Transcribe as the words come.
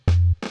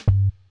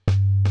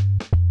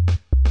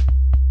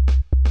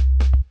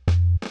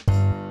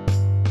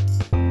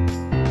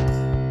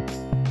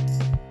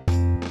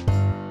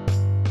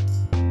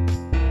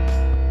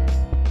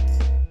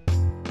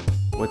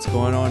What's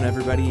going on,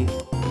 everybody?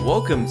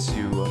 Welcome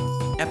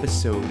to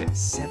episode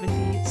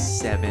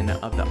 77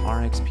 of the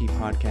RXP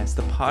podcast,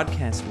 the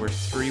podcast where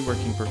three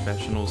working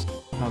professionals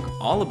talk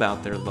all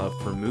about their love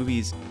for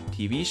movies,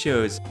 TV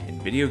shows,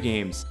 and video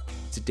games.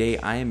 Today,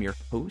 I am your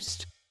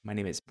host. My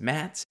name is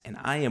Matt, and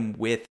I am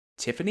with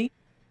Tiffany.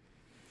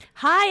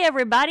 Hi,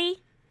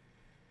 everybody.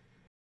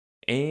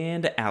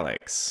 And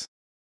Alex.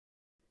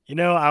 You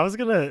know, I was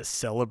going to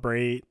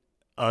celebrate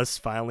us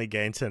finally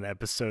getting to an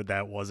episode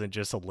that wasn't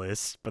just a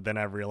list, but then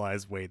I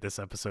realized, wait, this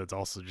episode's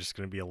also just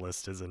going to be a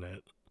list, isn't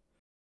it?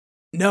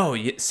 No,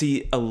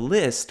 see, a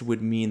list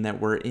would mean that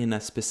we're in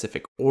a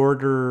specific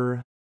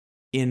order,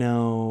 and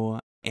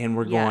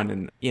we're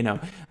going in,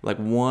 like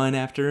one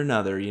after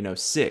another,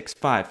 6,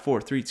 5,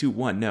 4, 3, 2,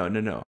 1.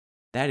 No.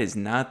 That is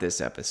not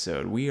this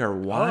episode. We are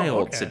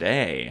wild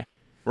today.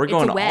 We're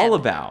going all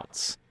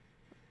about.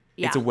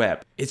 Yeah. It's a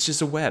web. It's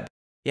just a web.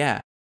 Yeah.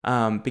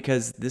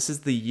 Because this is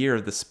the year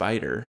of the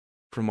spider,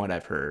 from what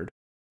I've heard.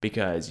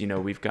 Because,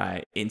 we've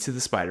got Into the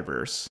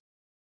Spider-Verse.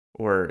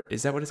 Or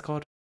is that what it's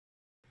called?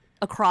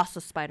 Across the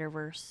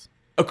Spider-Verse.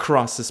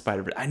 Across the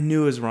Spider-Verse. I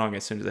knew it was wrong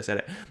as soon as I said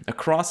it.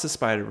 Across the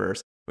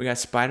Spider-Verse. We got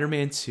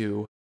Spider-Man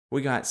 2.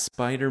 We got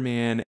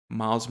Spider-Man,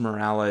 Miles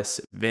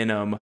Morales,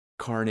 Venom,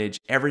 Carnage,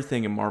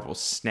 everything in Marvel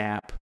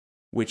Snap.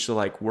 Which,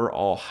 we're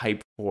all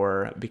hyped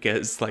for.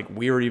 Because,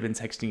 we were even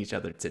texting each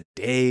other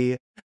today.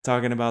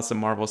 Talking about some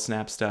Marvel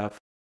Snap stuff.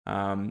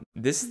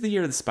 This is the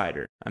year of the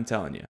spider. I'm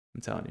telling you.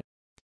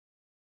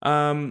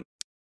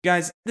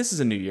 Guys, this is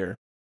a new year.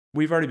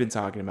 We've already been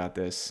talking about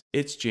this.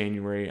 It's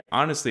January.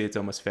 Honestly, it's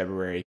almost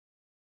February.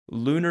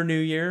 Lunar New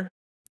Year.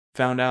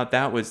 Found out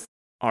that was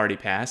already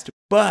passed.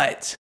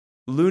 But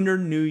Lunar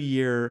New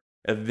Year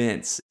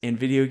events in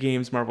video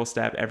games, Marvel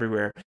Snap,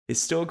 everywhere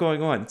is still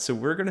going on. So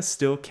we're going to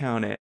still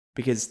count it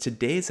because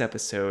today's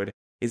episode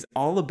is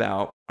all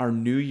about our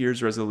New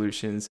Year's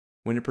resolutions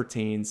when it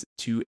pertains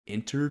to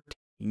entertainment.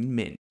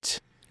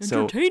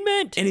 So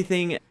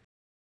anything,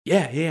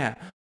 yeah.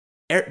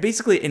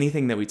 Basically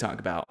anything that we talk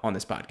about on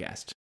this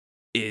podcast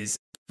is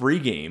free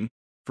game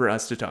for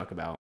us to talk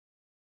about.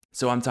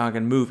 So I'm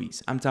talking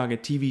movies, I'm talking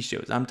TV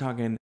shows, I'm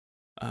talking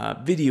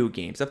video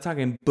games, I'm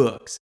talking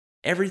books,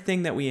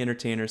 everything that we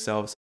entertain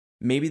ourselves.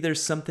 Maybe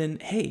there's something,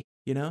 hey,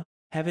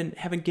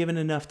 haven't given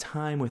enough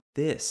time with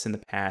this in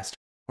the past,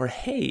 or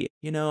hey,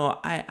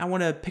 I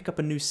want to pick up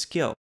a new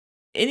skill.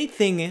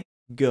 Anything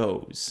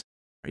goes.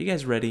 Are you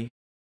guys ready?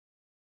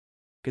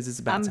 Because it's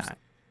about time.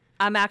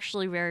 I'm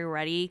actually very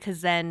ready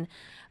because then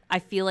I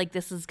feel like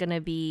this is I'm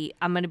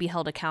going to be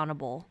held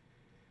accountable.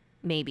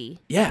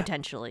 Maybe. Yeah.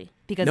 Potentially.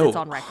 Because it's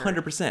on record.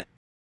 100%.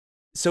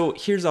 So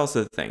here's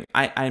also the thing.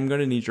 I'm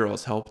going to need your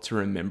all's help to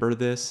remember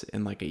this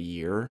in a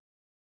year.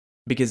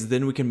 Because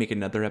then we can make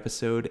another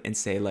episode and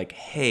say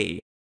hey,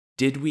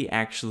 did we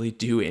actually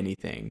do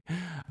anything?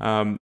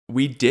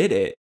 We did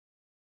it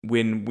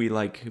when we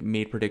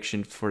made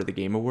predictions for the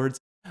Game Awards.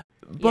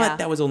 But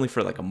that was only for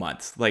a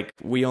month.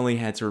 We only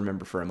had to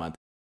remember for a month.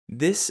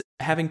 This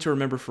having to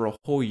remember for a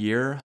whole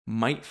year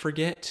might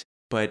forget,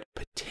 but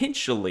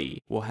potentially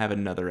we'll have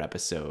another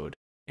episode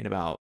in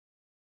about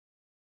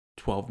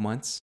 12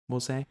 months, we'll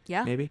say.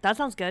 Yeah. Maybe. That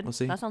sounds good. We'll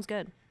see. That sounds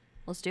good.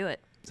 Let's do it.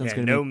 Sounds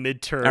good. No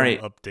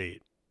midterm update.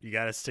 You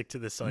got to stick to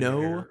this on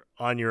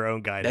your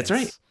own guidance. That's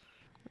right.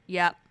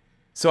 Yep.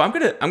 So I'm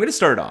going to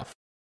start off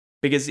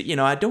because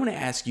I don't want to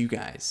ask you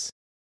guys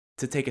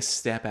to take a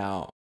step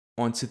out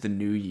onto the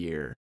new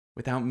year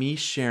without me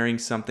sharing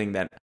something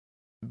that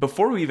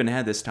before we even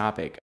had this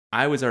topic,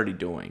 I was already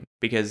doing.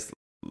 Because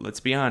let's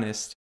be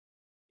honest,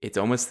 it's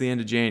almost the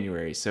end of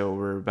January, so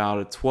we're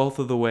about a 12th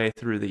of the way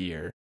through the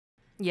year.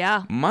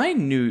 Yeah.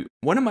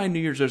 One of my New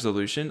Year's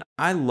resolution,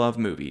 I love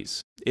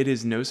movies. It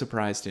is no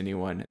surprise to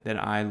anyone that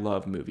I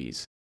love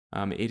movies.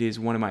 It is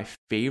one of my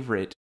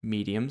favorite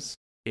mediums.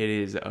 It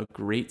is a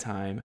great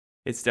time.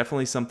 It's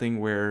definitely something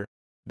where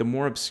the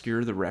more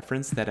obscure the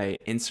reference that I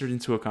insert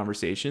into a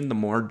conversation, the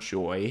more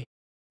joy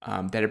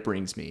that it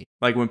brings me.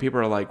 When people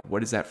are like,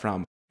 what is that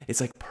from?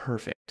 It's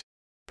perfect.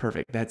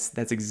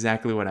 That's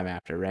exactly what I'm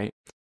after, right?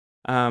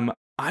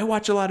 I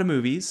watch a lot of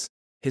movies.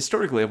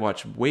 Historically, I've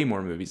watched way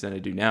more movies than I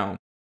do now.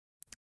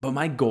 But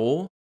my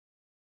goal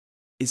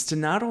is to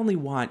not only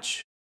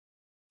watch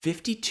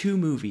 52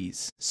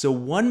 movies, so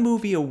one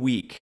movie a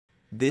week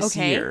this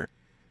year.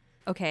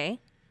 Okay.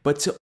 But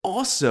to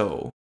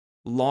also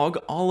log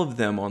all of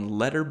them on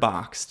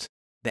Letterboxd,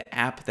 the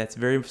app that's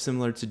very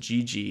similar to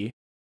GG,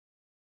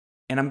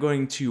 and I'm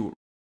going to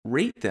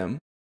rate them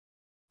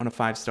on a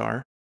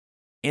 5-star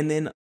and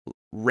then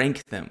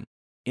rank them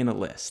in a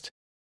list.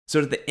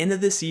 So at the end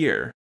of this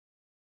year,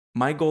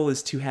 my goal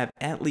is to have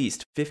at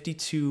least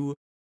 52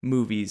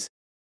 movies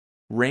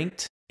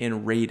ranked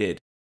and rated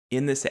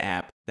in this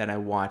app that I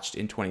watched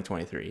in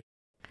 2023.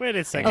 Wait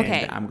a second.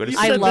 Okay. You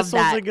said this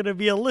wasn't going to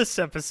be a list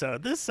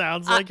episode. This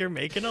sounds like you're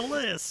making a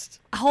list.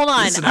 Hold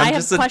on. Listen, I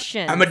have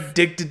questions. I'm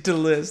addicted to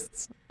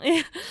lists.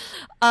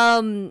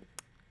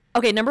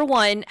 Okay, number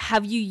one,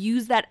 have you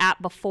used that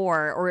app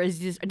before, or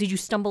did you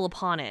stumble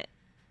upon it?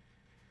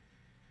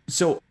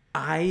 So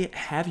I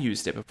have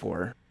used it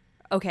before.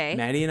 Okay.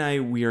 Maddie and I,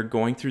 we are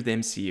going through the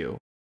MCU,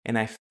 and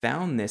I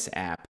found this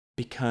app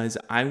because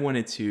I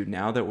wanted to,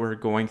 now that we're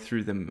going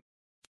through them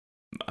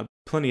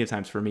plenty of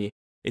times for me,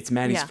 it's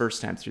Maddie's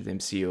first time through the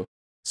MCU.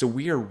 So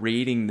we are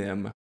rating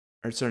them,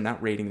 or sorry,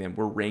 not rating them,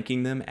 we're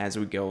ranking them as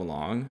we go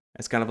along.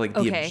 It's kind of like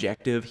the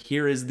objective.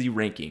 Here is the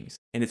rankings.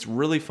 And it's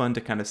really fun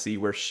to kind of see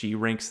where she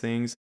ranks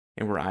things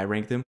and where I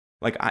rank them.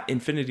 Like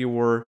Infinity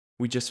War,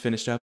 we just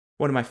finished up.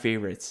 One of my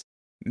favorites.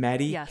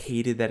 Maddie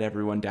hated that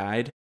everyone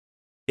died.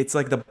 It's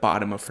like the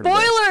bottom of her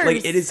list.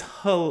 Like it is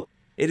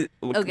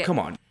come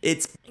on.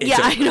 It's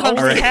I know.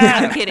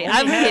 I'm kidding.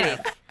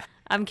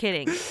 I'm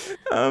kidding.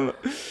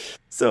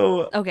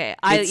 So okay,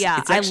 it's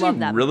actually I love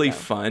that. Really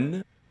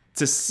fun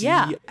to see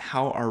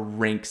how our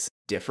ranks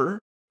differ,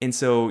 and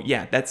so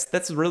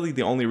that's really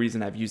the only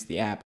reason I've used the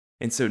app.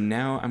 And so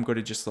now I'm going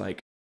to just like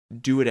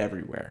do it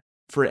everywhere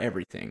for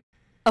everything.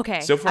 Okay.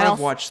 So far I've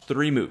watched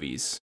 3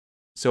 movies,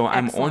 so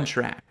I'm on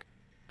track.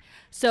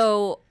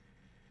 So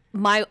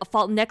my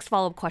next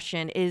follow-up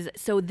question is,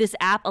 so this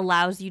app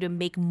allows you to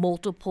make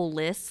multiple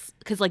lists,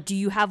 because like, do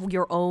you have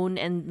your own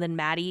and then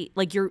Maddie,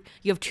 like you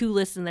have 2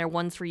 lists in there,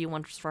 one's for you,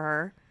 one's for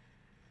her?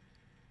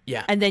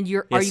 Yeah. And then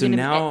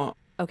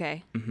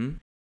okay. Mm-hmm.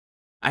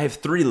 I have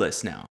 3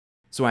 lists now.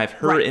 So I have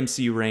her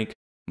MCU rank,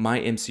 my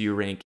MCU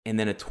rank, and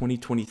then a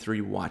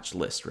 2023 watch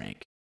list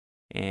rank.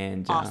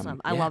 And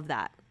awesome. I love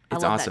that.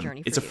 It's love awesome. That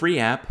journey it's a free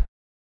app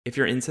if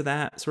you're into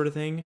that sort of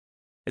thing.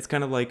 It's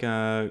kind of like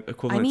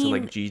equivalent to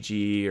like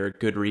GG or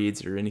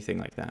Goodreads or anything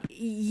like that.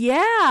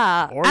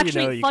 Yeah. Or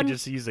actually, you can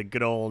just use a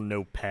good old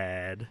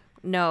notepad.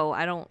 No,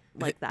 I don't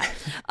like that.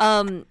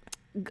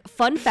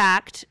 Fun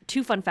fact,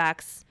 2 fun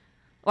facts.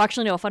 Well,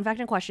 actually, no, a fun fact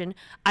and question.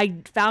 I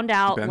found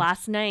out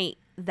last night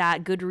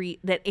that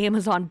that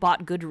Amazon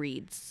bought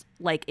Goodreads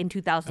like in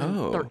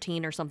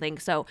 2013 or something.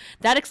 So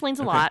that explains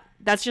a lot.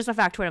 That's just a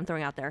factoid I'm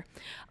throwing out there.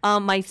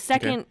 My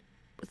second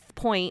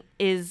point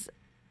is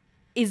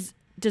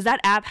does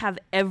that app have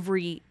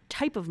every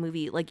type of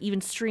movie, like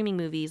even streaming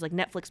movies, like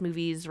Netflix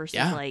movies versus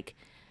like?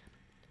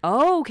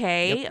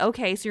 Okay,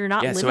 okay, so you're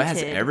not limited. So it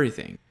has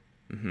everything.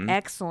 Mm-hmm.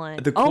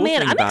 Excellent. The cool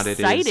thing I'm about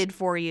excited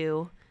for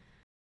you.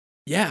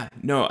 Yeah,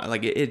 no,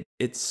 like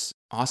it's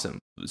awesome.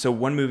 So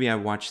one movie I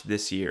watched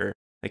this year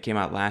that came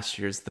out last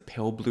year is The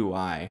Pale Blue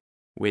Eye,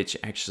 which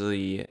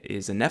actually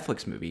is a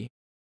Netflix movie,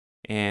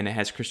 and it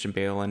has Christian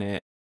Bale in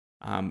it.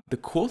 The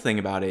cool thing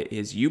about it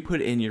is you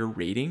put in your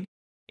rating,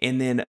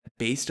 and then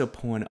based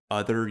upon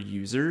other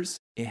users,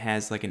 it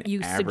has like an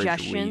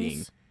average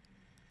rating.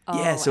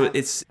 So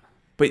it's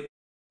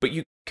but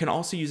you can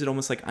also use it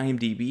almost like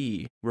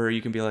IMDb, where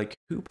you can be like,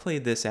 who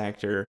played this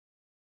actor?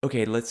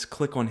 Okay, let's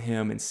click on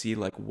him and see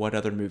like what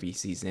other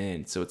movies he's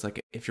in. So it's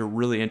like if you're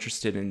really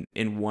interested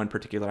in one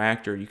particular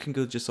actor, you can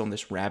go just on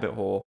this rabbit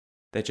hole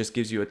that just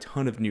gives you a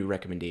ton of new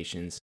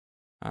recommendations.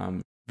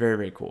 Very,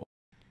 very cool.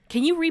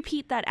 Can you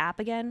repeat that app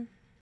again?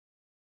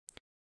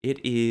 It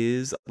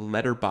is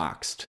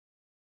Letterboxd.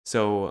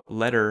 So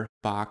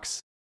Letterbox,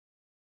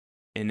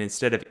 and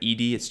instead of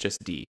ED, it's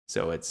just D.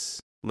 So it's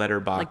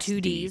Letterboxd. Like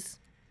 2 Ds?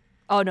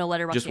 Oh, no,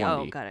 Letterboxd. Just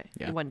 1D. Oh, got it.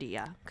 Yeah. 1D,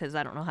 yeah, because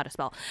I don't know how to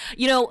spell.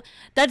 You know,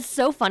 that's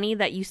so funny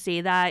that you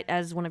say that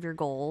as one of your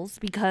goals,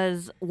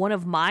 because one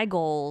of my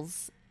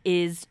goals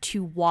is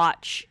to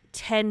watch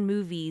 10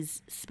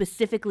 movies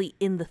specifically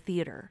in the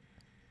theater.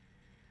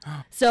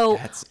 So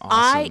that's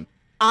awesome.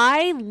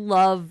 I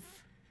love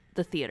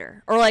the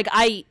theater, or like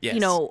you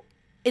know,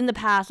 in the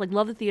past, like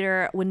love the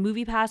theater. When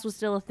MoviePass was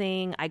still a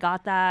thing, I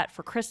got that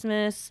for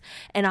Christmas,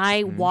 and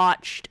I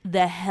watched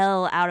the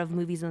hell out of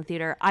movies in the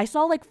theater. I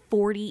saw like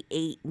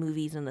 48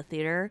 movies in the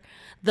theater.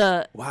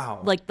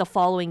 Like the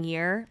following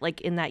year,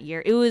 like in that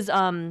year, it was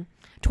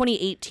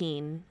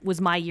 2018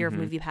 was my year of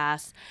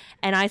MoviePass,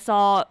 and I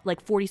saw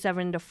like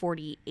 47 to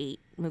 48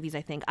 movies.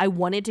 I think I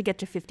wanted to get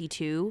to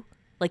 52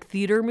 like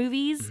theater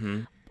movies,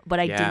 but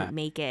I didn't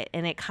make it,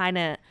 and it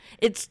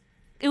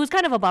was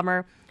kind of a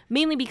bummer.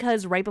 Mainly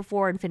because right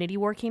before Infinity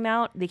War came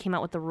out, they came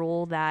out with the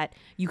rule that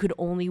you could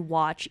only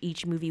watch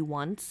each movie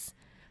once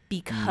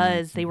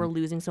because they were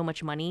losing so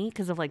much money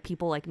because of like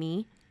people like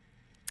me.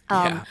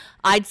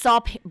 I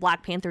saw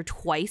Black Panther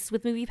twice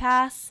with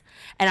MoviePass,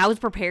 and I was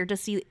prepared to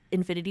see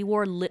Infinity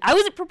War. I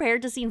was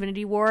prepared to see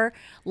Infinity War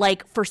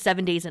like for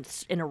 7 days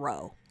in a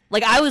row.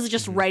 Like I was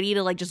just ready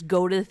to like just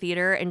go to the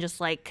theater and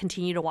just like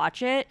continue to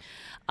watch it.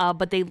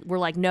 But they were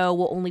like, no,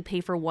 we'll only pay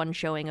for one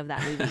showing of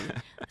that movie.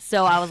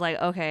 So I was like,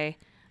 okay,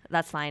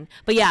 that's fine.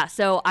 But yeah,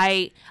 so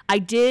I'm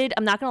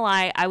not gonna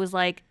lie, I was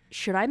like,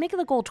 should I make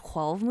the goal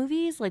 12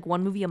 movies, like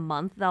 1 movie a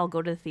month that I'll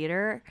go to the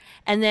theater?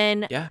 And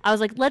then I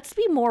was like, let's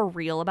be more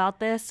real about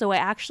this. So I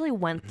actually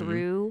went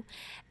through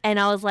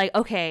and I was like,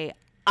 okay,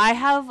 I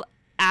have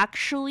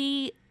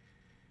actually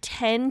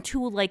 10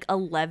 to like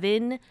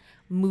 11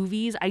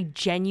 movies I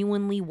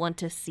genuinely want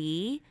to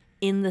see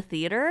in the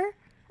theater,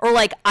 or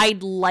like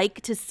I'd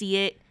like to see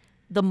it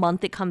the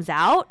month it comes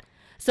out.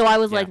 So I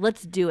was like,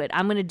 let's do it.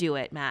 I'm gonna do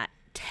it, Matt.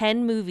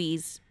 10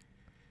 movies,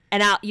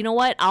 and you know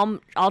what?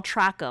 I'll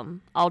track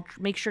them. I'll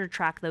make sure to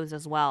track those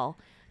as well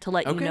to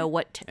let you Okay. know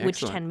which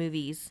Excellent. 10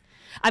 movies.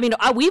 I mean,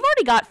 we've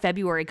already got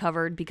February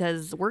covered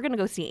because we're going to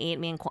go see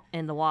Ant-Man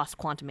and the Wasp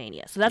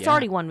Quantumania. So that's Yeah.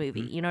 already one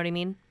movie. You know what I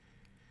mean?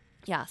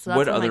 Yeah. So that's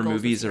What one of my other goals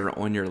movies this year. are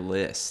on your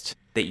list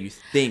that you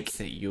think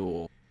that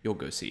you'll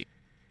go see?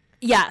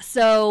 Yeah.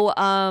 So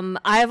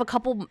I have a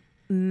couple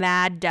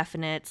mad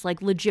definites.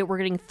 Like legit, we're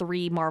getting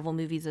 3 Marvel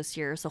movies this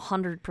year. So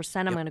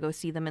 100% I'm going to go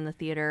see them in the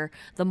theater.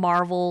 The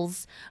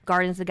Marvels,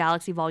 Guardians of the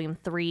Galaxy Volume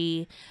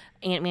 3,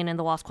 Ant-Man and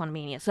the Wasp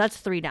Quantumania. So that's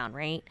 3 down,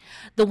 right?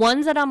 The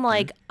ones that I'm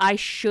like, I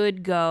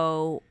should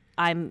go,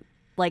 I'm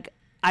like,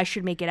 I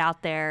should make it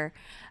out there.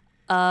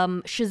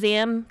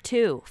 Shazam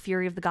 2,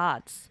 Fury of the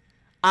Gods.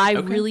 I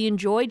really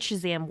enjoyed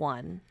Shazam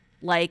 1.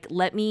 Like,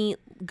 let me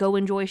go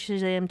enjoy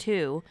Shazam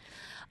 2.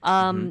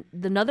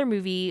 Another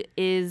movie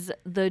is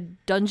the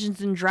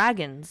Dungeons and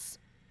Dragons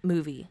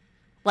movie.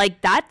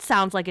 Like, that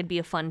sounds like it'd be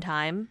a fun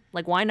time.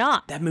 Like, why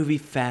not? That movie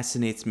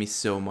fascinates me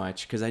so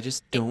much because I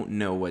just don't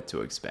know what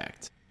to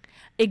expect.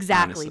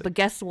 Exactly. Honestly. But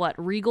guess what?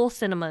 Regal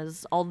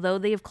Cinemas, although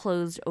they have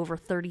closed over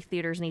 30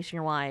 theaters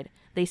nationwide,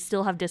 they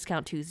still have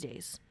Discount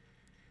Tuesdays.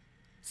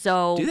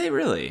 So Do they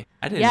really?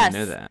 I didn't Yes.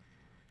 even know that.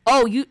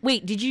 Oh,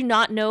 did you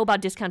not know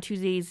about Discount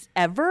Tuesdays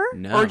ever?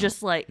 No. Or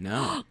just like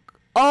No.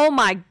 Oh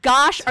my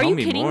gosh, are Tell you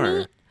me kidding more.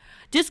 me?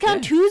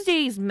 Discount Yeah.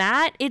 Tuesdays,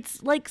 Matt,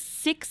 it's like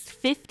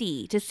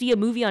 $6.50 to see a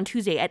movie on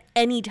Tuesday at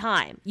any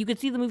time. You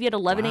could see the movie at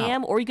 11 Wow.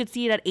 a.m. or you could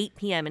see it at 8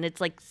 p.m. and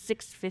it's like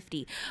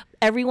 $6.50.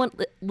 Everyone,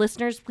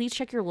 listeners, please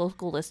check your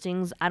local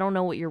listings. I don't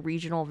know what your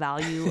regional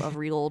value of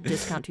Regal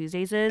Discount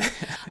Tuesdays is,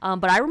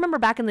 but I remember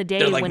back in the day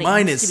They're like, when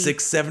mine it is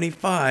used to be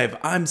 $6.75.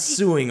 I'm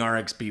suing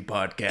RXP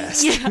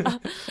podcast.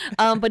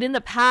 Yeah. But in the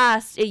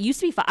past, it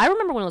used to be. I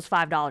remember when it was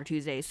 $5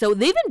 Tuesdays. So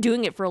they've been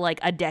doing it for like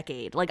a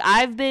decade. Like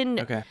I've been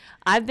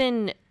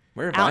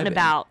Where have out I and been?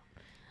 about.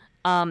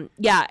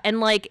 Yeah, and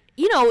like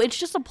it's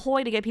just a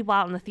ploy to get people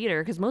out in the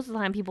theater because most of the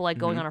time people like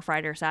going on a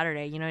Friday or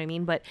Saturday. You know what I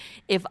mean? But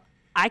if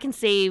I can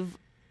save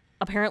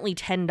apparently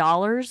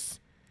 $10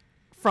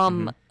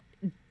 from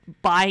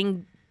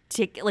buying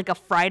like a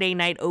Friday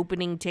night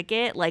opening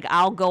ticket, like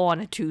I'll go on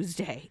a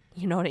Tuesday.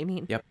 You know what I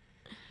mean? Yep.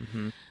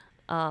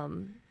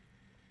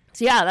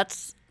 So yeah,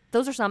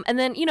 those are some. And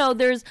then,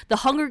 there's the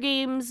Hunger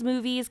Games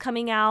movies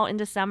coming out in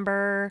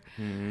December.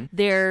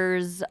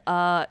 There's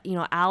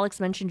Alex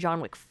mentioned John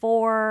Wick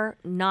 4.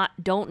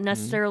 Don't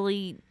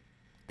necessarily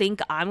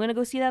think I'm going to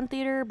go see that in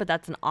theater, but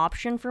that's an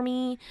option for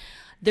me.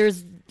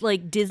 There's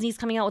like Disney's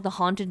coming out with a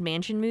Haunted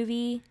Mansion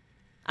movie.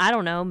 I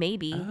don't know,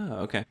 maybe. Oh,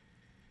 okay.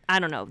 I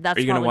don't know. That's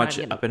Are you going to probably watch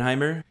not gonna-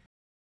 Oppenheimer?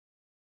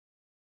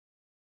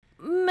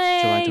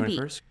 July Maybe.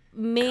 21st?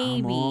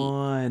 Maybe. Come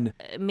on.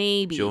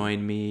 Maybe.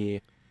 Join me.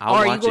 Or I'll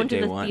are you watch going it to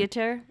day the one.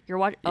 theater? You're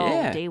watching.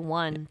 Yeah. Oh, day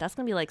one. That's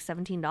gonna be like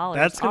 $17.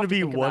 That's I'll going have to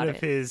be think one about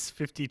of it. his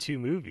 52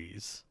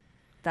 movies.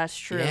 That's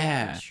true.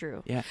 Yeah. That's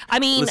true. Yeah. I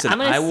mean, Listen, I'm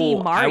gonna I see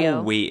will, Mario. I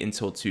will wait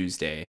until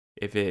Tuesday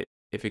if it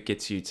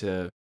gets you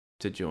to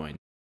join.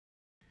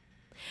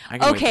 I can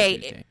wait till Okay,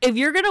 Tuesday. if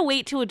you're gonna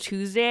wait till a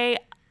Tuesday,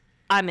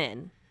 I'm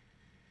in.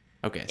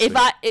 Okay. If sweet.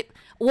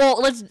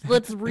 let's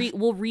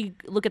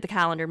look at the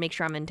calendar, make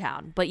sure I'm in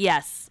town. But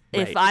yes,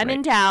 if Right, I'm in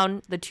right.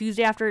 town the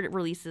Tuesday after it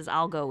releases,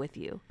 I'll go with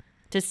you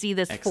to see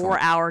this Excellent.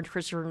 4-hour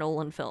Christopher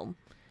Nolan film.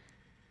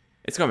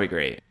 It's gonna be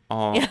great.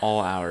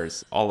 All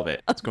hours, all of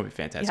it. It's gonna be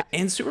fantastic.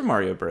 And Super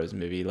Mario Bros.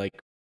 Movie,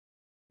 like,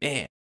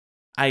 man,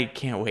 I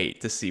can't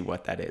wait to see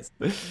what that is.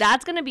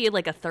 That's gonna be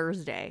like a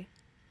Thursday.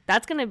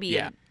 That's gonna be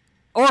Yeah.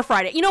 or a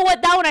Friday. You know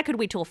what? That one I could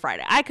wait till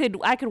Friday. I could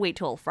wait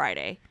till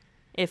Friday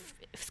if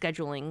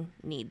scheduling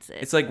needs it.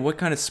 It's like, what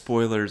kind of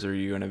spoilers are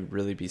you gonna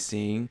really be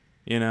seeing?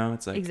 You know,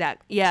 it's like,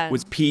 Exactly. Yeah.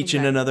 was Peach in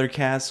exactly. another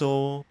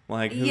castle?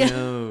 Like, who Yeah.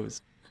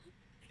 knows?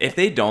 If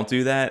they don't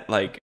do that,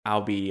 like,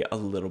 I'll be a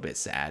little bit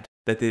sad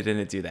that they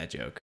didn't do that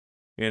joke.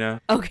 You know,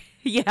 Okay.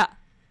 Yeah.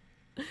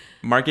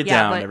 mark it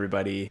Yeah, down, but-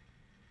 everybody.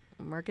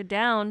 Mark it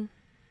down.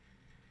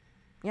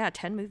 Yeah,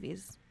 10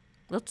 movies.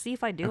 Let's see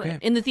if I do Okay.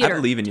 it in the theater. I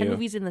believe in 10 you.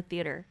 movies in the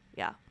theater.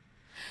 Yeah.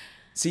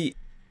 See,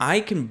 I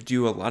can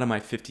do a lot of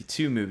my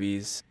 52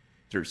 movies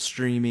through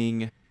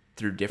streaming,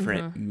 through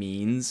different Mm-hmm.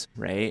 means,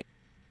 right?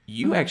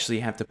 You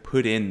actually have to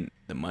put in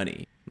the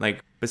money.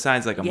 Like,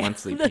 besides like a Yeah.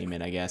 monthly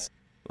payment, I guess.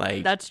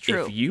 Like, That's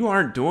true. If you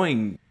aren't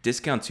doing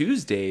Discount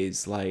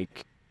Tuesdays,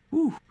 like,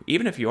 whew,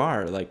 even if you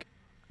are, like,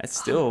 that's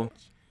still,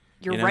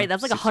 You're You know, right.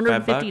 That's like $65,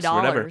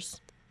 whatever. $150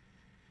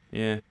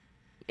 yeah.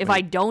 if Wait,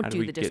 I don't how did do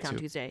we the get Discount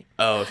to- Tuesday.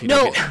 Oh, if you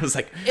No. don't get, I was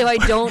like, If I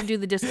don't do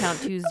the Discount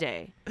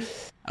Tuesday. I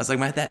was like,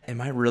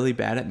 am I really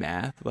bad at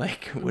math?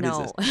 Like, what is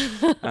no.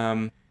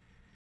 this?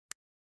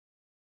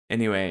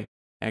 Anyway,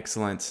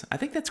 excellent. I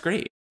think that's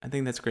great.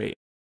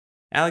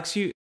 Alex,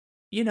 you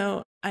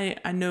know,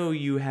 I know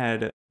you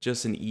had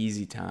just an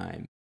easy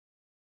time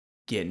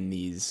getting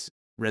these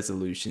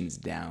resolutions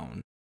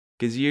down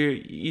because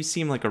you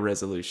seem like a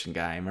resolution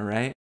guy. Am I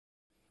right?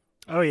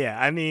 Oh yeah,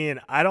 I mean,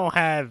 I don't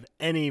have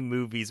any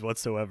movies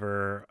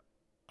whatsoever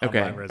on Okay,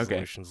 my okay.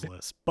 resolutions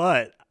list,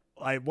 but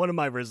one of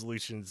my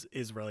resolutions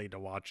is related to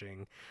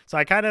watching. So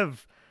I kind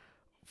of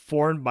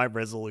formed my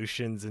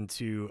resolutions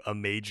into a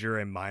major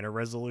and minor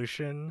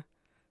resolution.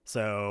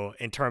 So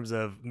in terms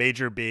of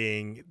major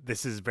being,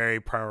 this is very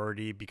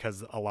priority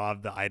because a lot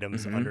of the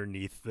items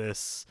underneath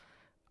this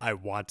I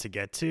want to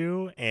get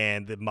to,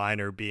 and the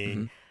minor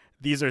being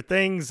these are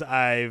things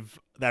that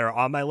are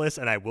on my list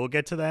and I will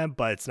get to them,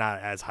 but it's not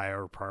as high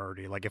a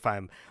priority. Like if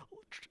I'm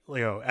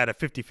at a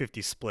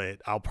 50-50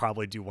 split, I'll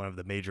probably do one of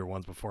the major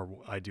ones before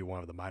I do one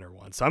of the minor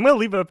ones. So I'm going to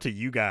leave it up to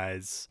you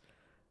guys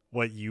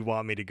what you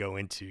want me to go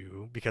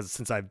into, because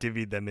since I've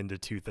divvied them into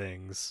two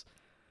things,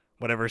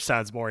 whatever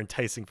sounds more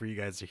enticing for you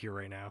guys to hear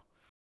right now.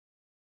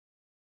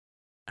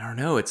 I don't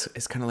know. It's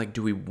kind of like,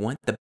 do we want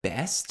the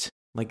best?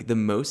 Like the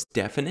most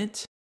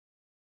definite?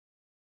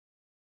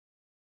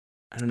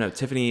 I don't know.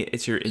 Tiffany,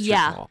 it's your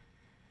call.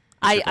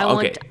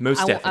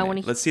 Most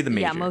definite. Let's see the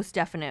major. Yeah, most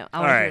definite.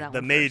 All right,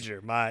 the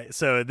major.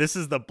 So this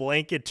is the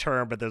blanket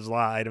term, but there's a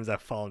lot of items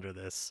that fall under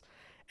this.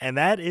 And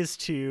that is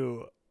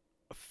to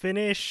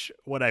finish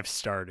what I've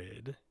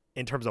started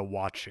in terms of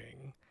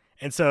watching.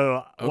 And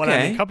so what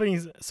I'm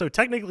accompanying, so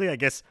technically I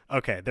guess,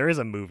 okay, there is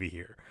a movie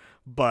here,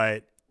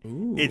 but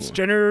it's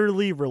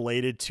generally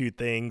related to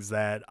things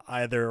that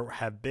either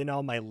have been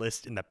on my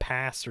list in the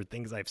past or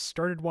things I've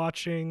started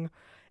watching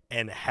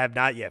and have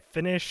not yet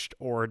finished,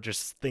 or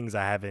just things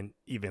I haven't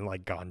even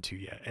like gotten to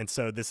yet. And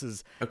so this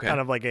is kind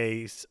of like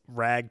a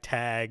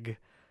ragtag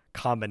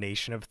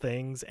combination of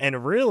things.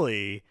 And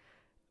really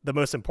the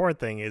most important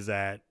thing is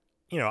that,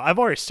 I've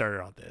already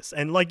started on this,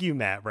 and like you,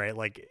 Matt, right?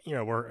 Like,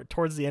 we're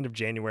towards the end of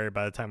January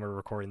by the time we're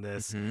recording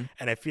this. And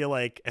I feel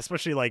like,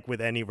 especially like with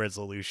any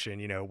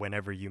resolution,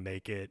 whenever you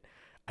make it,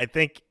 I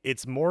think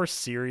it's more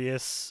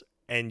serious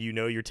and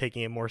you're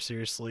taking it more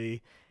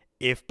seriously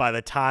if by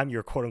the time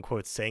you're quote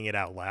unquote saying it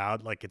out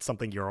loud, like it's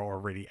something you're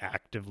already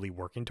actively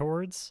working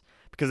towards,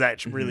 because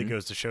that really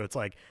goes to show it's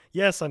like,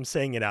 yes, I'm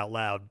saying it out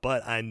loud,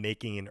 but I'm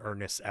making an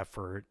earnest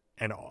effort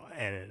and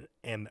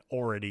am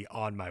already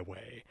on my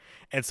way.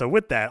 And so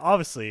with that,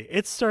 obviously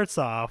it starts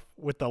off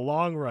with the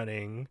long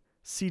running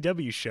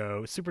CW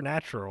show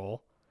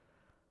Supernatural.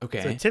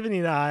 Okay. So Tiffany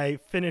and I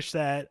finished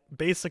that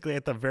basically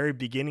at the very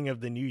beginning of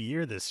the new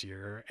year this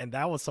year. And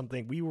that was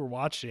something we were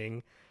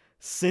watching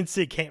since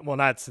it came, well,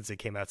 not since it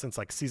came out, since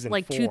like season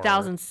 4.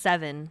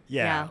 2007.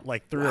 Yeah,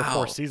 like 3 or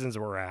 4 seasons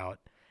were out.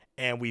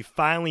 And we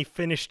finally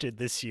finished it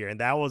this year. And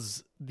that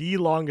was the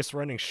longest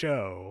running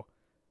show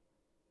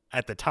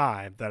at the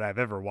time that I've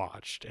ever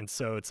watched. And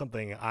so it's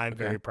something I'm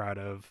very proud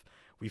of.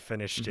 We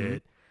finished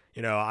it.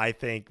 I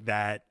think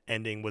that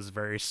ending was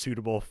very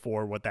suitable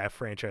for what that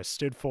franchise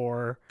stood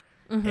for.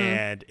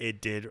 And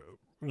it did,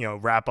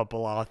 wrap up a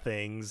lot of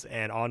things.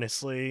 And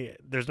honestly,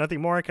 there's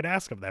nothing more I could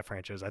ask of that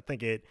franchise. I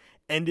think it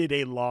ended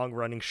a long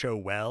running show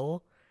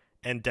well.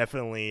 And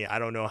definitely, I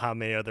don't know how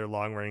many other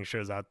long running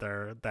shows out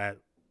there that,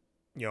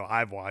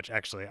 I've watched.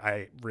 Actually,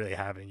 I really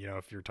haven't,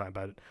 if you're talking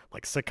about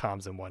like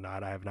sitcoms and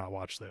whatnot, I have not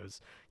watched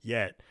those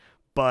yet,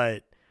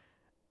 but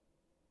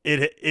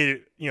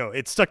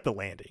it stuck the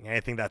landing. And I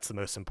think that's the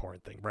most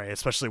important thing, right?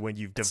 Especially when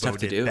you've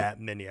devoted that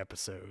many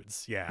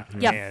episodes. Yeah.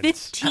 Yeah. And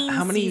 15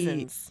 how many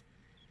seasons.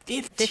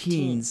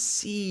 15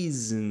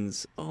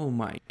 seasons. Oh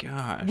my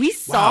gosh. We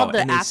saw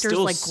the actors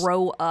like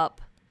grow up.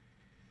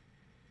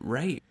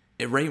 Right.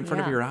 Right in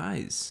front of your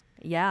eyes.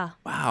 Yeah.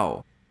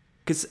 Wow.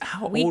 Because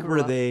how old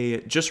were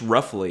they? Just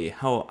roughly,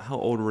 how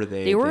old were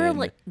they? They were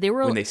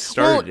when they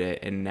started it,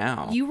 and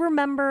now. You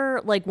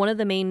remember, like one of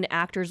the main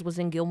actors was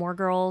in Gilmore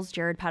Girls,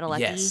 Jared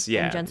Padalecki,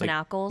 and Jensen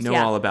Ackles. Know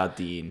all about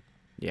Dean.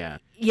 Yeah.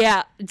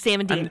 Yeah, Sam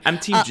and Dean. I'm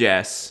Team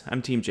Jess.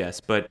 I'm Team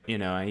Jess, but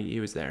he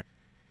was there.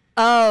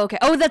 Oh, okay.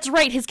 Oh, that's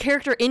right. His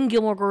character in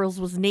Gilmore Girls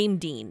was named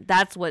Dean.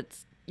 That's what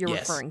you're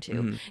referring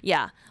to.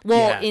 Yeah.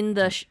 Well, in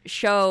the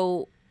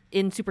show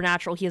in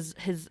Supernatural,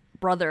 his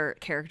brother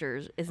character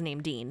is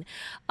named Dean.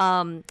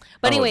 But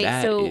anyway,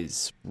 that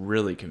is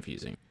really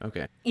confusing.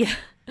 Okay. Yeah.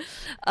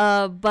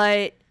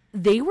 But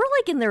they were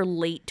like in their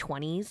late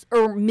 20s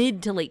or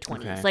mid to late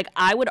 20s. Okay. Like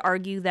I would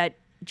argue that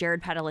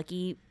Jared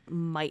Padalecki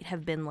might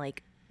have been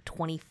like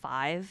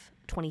 25,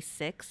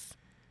 26,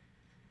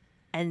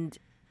 and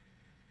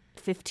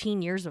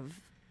 15 years of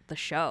the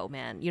show,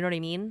 man. You know what I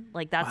mean?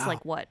 Like that's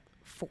like what,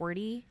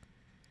 40?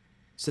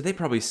 So they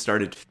probably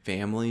started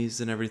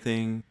families and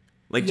everything.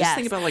 Like, just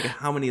think about, like,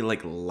 how many,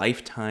 like,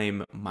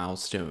 lifetime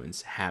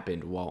milestones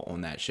happened while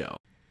on that show.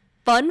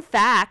 Fun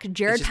fact,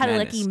 Jared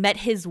Padalecki met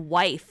his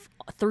wife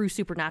through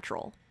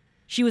Supernatural.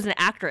 She was an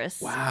actress.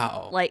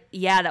 Wow. Like,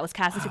 that was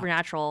cast in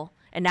Supernatural.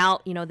 And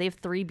now, they have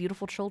 3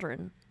 beautiful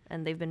children.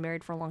 And they've been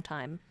married for a long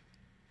time.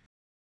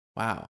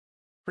 Wow.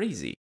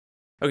 Crazy.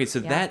 Okay, so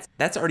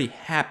that's already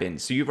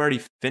happened. So you've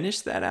already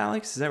finished that,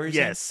 Alex? Is that what you're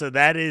saying? Yes, so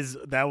that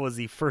was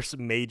the first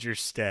major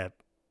step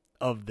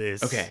of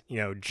this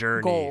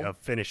journey goal of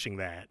finishing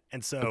that.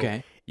 And so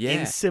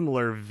in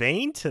similar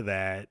vein to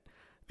that,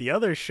 the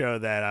other show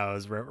that I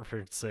was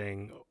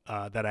referencing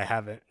that I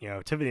haven't,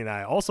 Tiffany and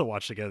I also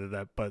watched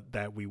together but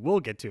that we will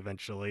get to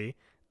eventually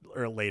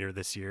or later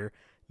this year,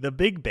 The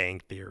Big Bang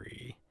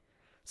Theory.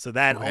 So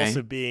that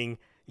also being,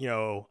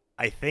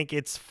 I think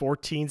it's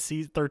 13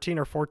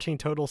 or 14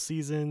 total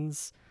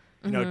seasons,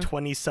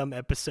 20 some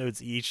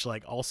episodes each,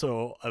 like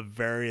also a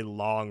very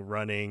long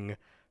running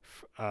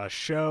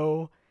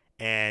show.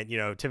 And,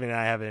 Tiffany and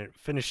I haven't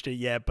finished it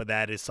yet, but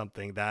that is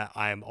something that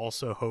I'm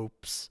also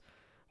hopes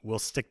will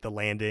stick the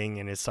landing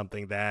and is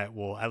something that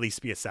will at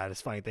least be a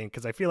satisfying thing.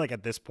 Because I feel like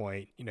at this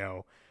point,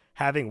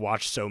 having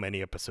watched so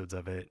many episodes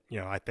of it,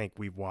 I think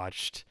we've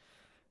watched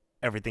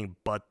everything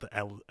but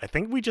I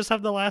think we just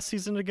have the last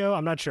season to go.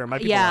 I'm not sure. It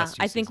might be the last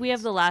 2 I think seasons. we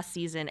have the last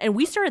season. And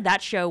we started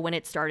that show when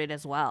it started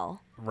as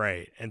well.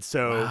 Right. And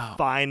so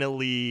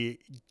finally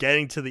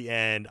getting to the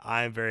end,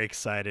 I'm very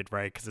excited,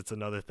 right? Because it's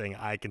another thing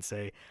I can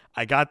say.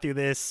 I got through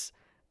this,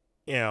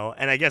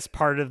 and I guess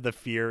part of the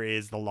fear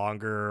is the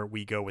longer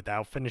we go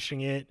without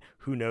finishing it,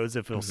 who knows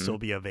if it'll still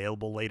be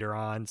available later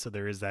on. So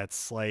there is that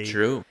slight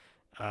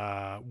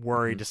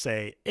worry to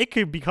say it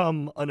could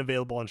become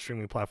unavailable on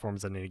streaming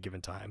platforms at any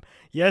given time.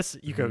 Yes,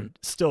 you could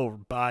still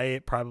buy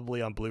it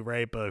probably on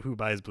Blu-ray, but who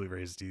buys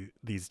Blu-rays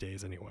these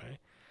days anyway?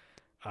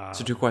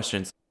 So 2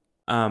 questions.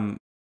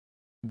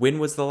 When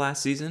was the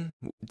last season?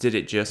 Did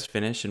it just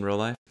finish in real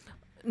life?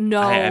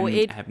 No,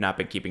 I have not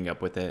been keeping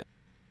up with it.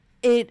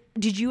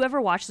 Did you ever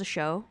watch the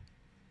show?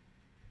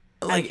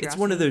 Like, it's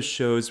one of those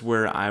shows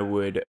where I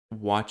would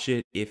watch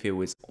it if it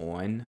was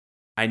on.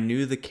 I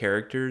knew the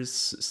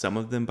characters, some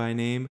of them by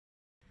name.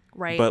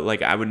 Right. But,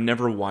 like, I would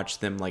never watch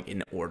them, like,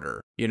 in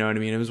order. You know what I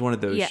mean? It was one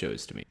of those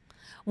shows to me.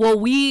 Well,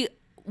 we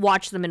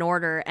watched them in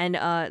order, and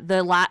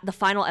the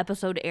final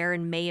episode aired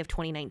in May of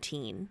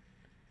 2019.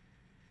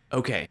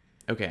 Okay.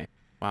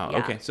 Wow. Yeah.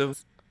 Okay, so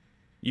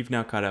you've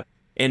now caught up.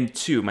 And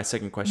 2, my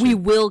second question. We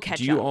will catch up.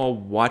 Do you all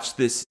watch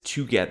this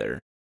together?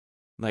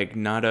 Like,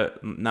 not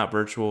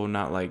virtual,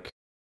 not, like,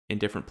 in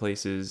different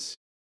places.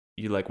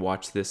 You, like,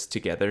 watch this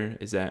together?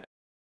 Is that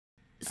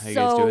how you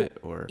guys do it?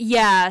 Or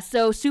yeah,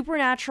 so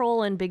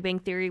Supernatural and Big Bang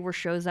Theory were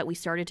shows that we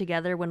started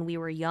together when we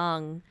were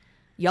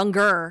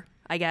younger,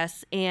 I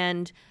guess,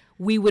 and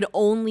we would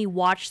only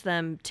watch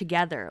them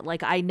together.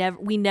 Like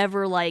we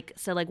never like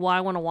said like, well, I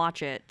want to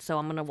watch it, so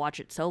I'm gonna watch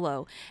it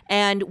solo.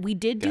 And we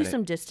did do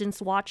some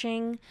distance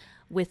watching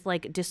with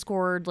like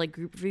Discord, like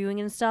group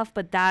viewing and stuff,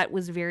 but that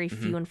was very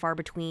few and far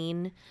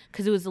between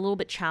because it was a little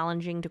bit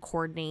challenging to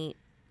coordinate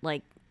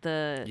like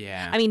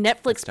I mean,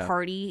 Netflix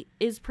Party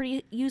is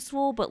pretty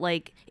useful, but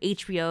like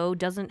HBO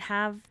doesn't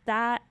have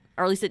that,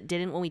 or at least it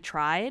didn't when we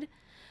tried.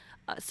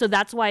 So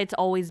that's why it's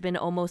always been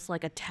almost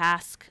like a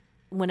task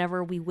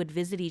whenever we would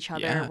visit each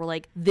other. Yeah. We're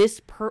like, this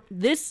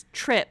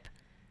trip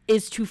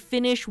is to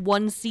finish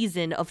one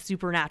season of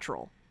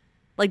Supernatural.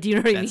 Like, do you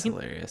know what I mean? That's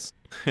hilarious.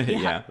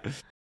 Yeah.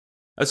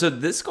 So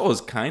this goal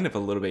is kind of a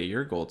little bit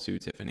your goal too,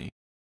 Tiffany.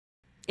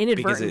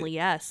 Inadvertently,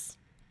 yes.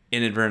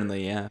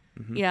 Inadvertently, yeah.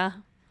 Mm-hmm. Yeah.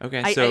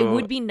 Okay, so it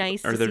would be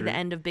nice to see the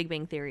end of Big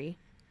Bang Theory.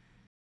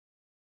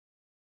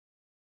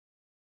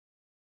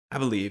 I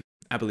believe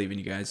in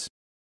you guys.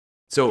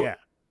 So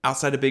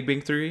outside of Big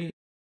Bang Theory,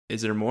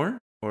 is there more?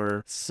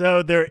 Or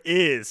so there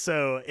is.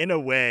 So in a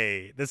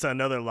way, this is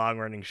another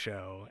long-running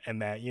show, and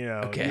that you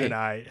and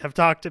I have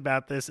talked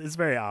about this. It's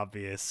very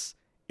obvious.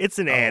 It's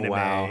an anime.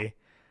 Wow.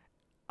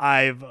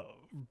 I've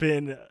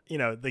been,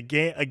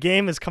 a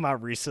game has come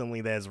out recently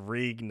that has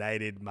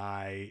reignited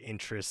my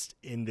interest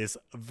in this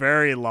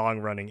very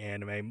long-running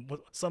anime.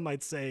 Some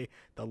might say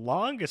the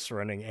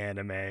longest-running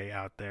anime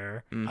out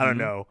there. I don't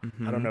know.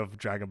 I don't know if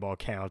Dragon Ball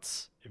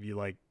counts. If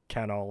you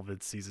count all of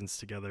its seasons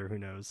together, who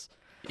knows?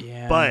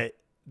 Yeah. But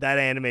that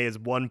anime is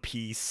One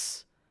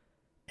Piece,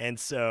 and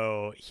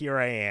so here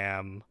I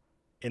am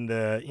in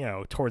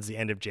the towards the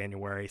end of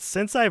January.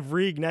 Since I've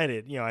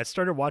reignited, I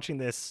started watching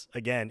this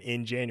again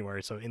in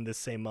January, so in this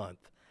same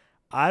month,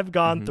 I've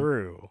gone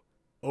through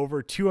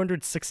over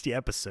 260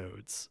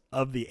 episodes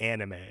of the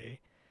anime.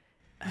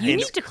 You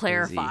need to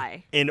clarify.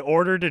 In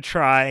order to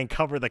try and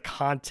cover the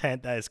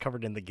content that is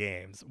covered in the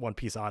games, One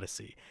Piece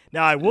Odyssey.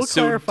 Now I will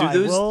clarify.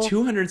 Do those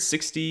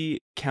 260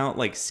 count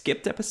like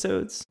skipped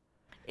episodes?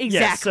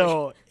 Exactly. Yeah,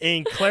 so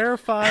in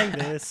clarifying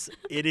this,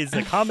 it is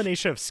a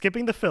combination of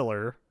skipping the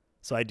filler.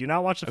 So I do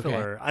not watch the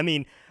filler. I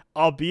mean,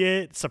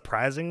 albeit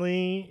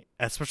surprisingly,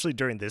 especially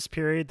during this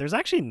period, there's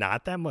actually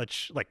not that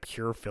much like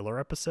pure filler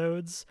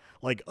episodes.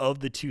 Like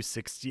of the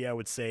 260, I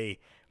would say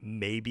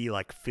maybe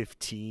like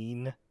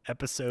 15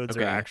 episodes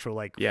are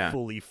actual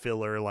fully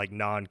filler, like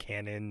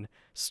non-canon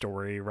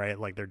story, right?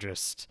 Like they're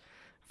just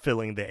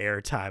filling the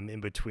airtime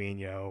in between,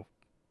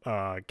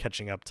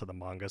 catching up to the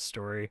manga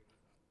story.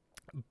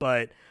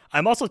 But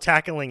I'm also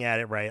tackling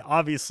at it, right?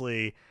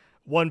 Obviously,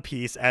 One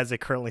Piece, as it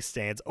currently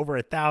stands, over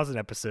 1,000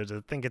 episodes. I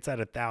think it's at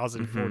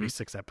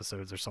 1,046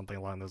 episodes or something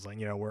along those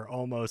lines. We're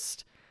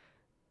almost,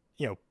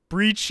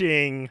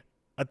 breaching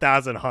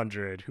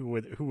 1,100. Who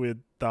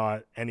would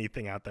thought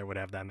anything out there would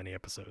have that many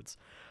episodes?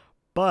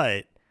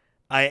 But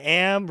I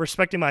am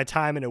respecting my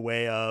time in a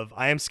way of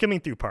I am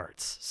skimming through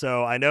parts.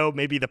 So I know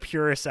maybe the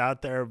purists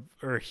out there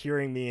are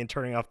hearing me and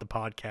turning off the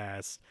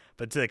podcast.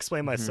 But to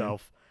explain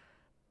myself,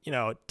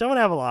 don't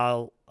have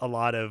a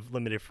lot of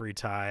limited free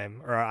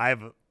time, or I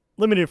have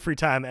limited free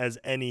time as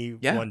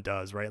anyone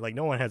does, right? Like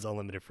no one has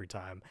unlimited free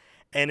time.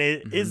 And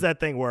it is that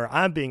thing where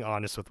I'm being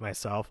honest with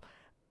myself.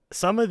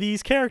 some of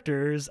these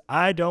characters,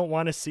 I don't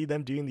want to see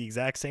them doing the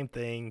exact same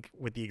thing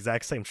with the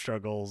exact same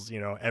struggles,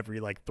 every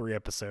like 3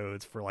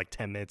 episodes for like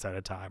 10 minutes at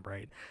a time,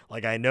 right?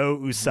 Like I know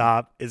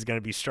Usopp is going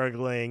to be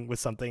struggling with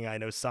something. I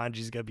know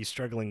Sanji's going to be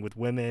struggling with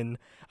women.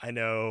 I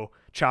know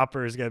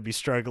Chopper is going to be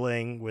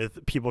struggling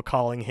with people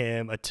calling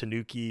him a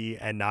tanuki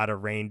and not a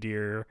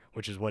reindeer,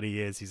 which is what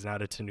he is. He's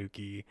not a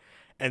tanuki.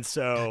 And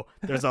so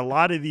there's a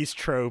lot of these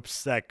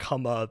tropes that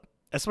come up,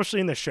 especially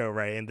in the show,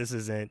 right? And this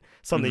isn't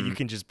something you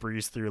can just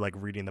breeze through like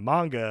reading the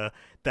manga,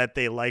 that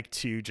they like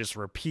to just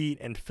repeat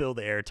and fill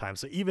the airtime.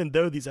 So even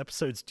though these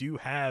episodes do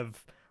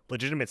have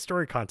legitimate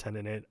story content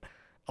in it,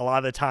 a lot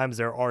of the times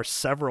there are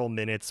several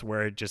minutes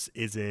where it just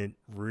isn't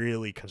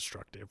really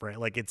constructive, right?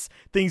 Like it's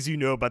things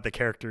about the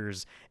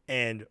characters,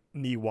 and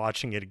me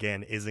watching it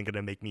again isn't going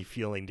to make me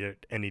feel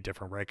any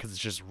different, right? Because it's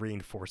just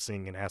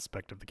reinforcing an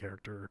aspect of the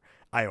character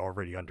I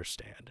already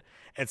understand.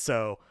 And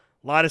so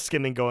a lot of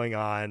skimming going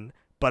on,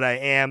 but I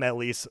am at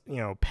least,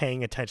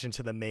 paying attention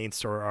to the main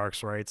story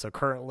arcs, right? So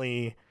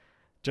currently,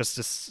 just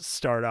to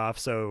start off,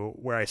 so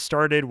where I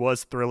started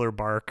was Thriller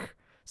Bark.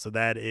 So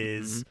that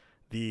is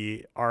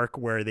the arc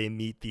where they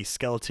meet the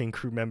skeleton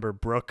crew member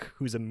Brook,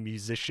 who's a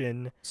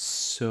musician.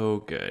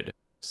 So good.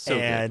 So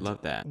good.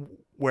 Love that.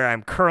 Where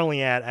I'm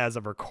currently at as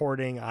of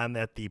recording, I'm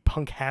at the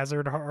Punk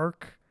Hazard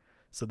arc.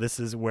 So this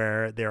is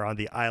where they're on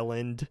the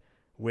island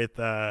with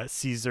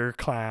Caesar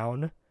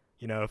Clown.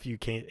 If you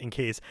can't, in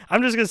case,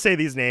 I'm just going to say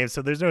these names,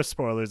 so there's no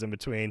spoilers in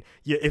between.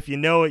 If you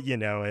know it, you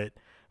know it.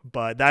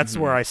 But that's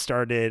where I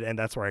started, and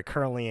that's where I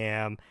currently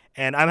am.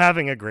 And I'm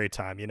having a great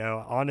time,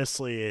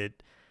 Honestly,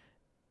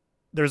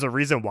 there's a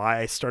reason why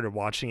I started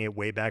watching it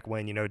way back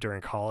when,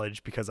 during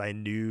college, because I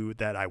knew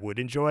that I would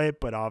enjoy it.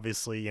 But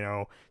obviously,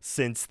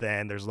 since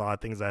then, there's a lot of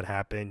things that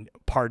happened.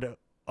 Part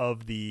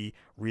of the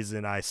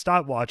reason I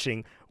stopped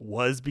watching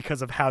was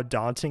because of how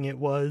daunting it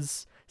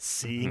was,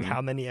 seeing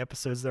how many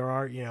episodes there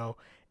are,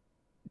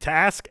 To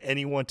ask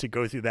anyone to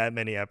go through that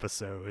many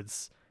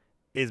episodes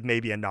is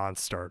maybe a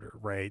non-starter,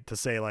 right? To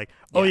say like,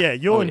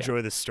 you'll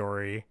enjoy this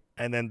story.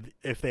 And then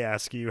if they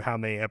ask you how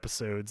many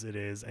episodes it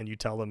is and you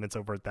tell them it's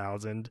over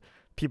 1,000,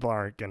 people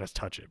aren't going to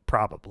touch it,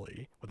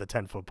 probably, with a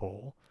 10-foot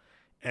pole.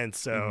 And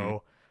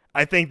so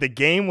I think the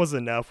game was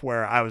enough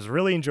where I was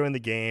really enjoying the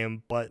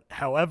game. But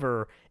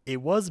however,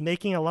 it was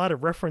making a lot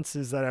of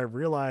references that I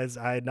realized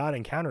I had not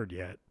encountered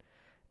yet.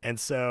 And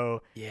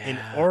so in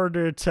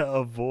order to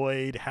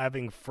avoid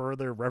having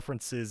further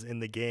references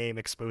in the game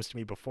exposed to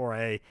me before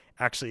I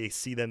actually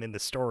see them in the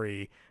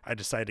story, I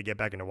decided to get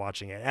back into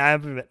watching it.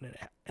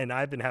 And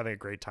I've been having a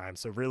great time.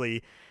 So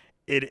really,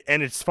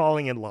 it's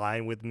falling in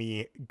line with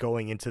me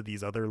going into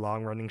these other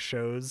long-running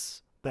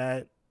shows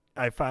that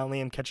I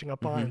finally am catching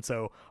up on. And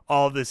so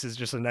all of this is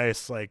just a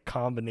nice like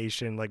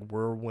combination, like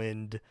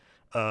whirlwind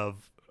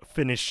of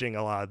finishing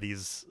a lot of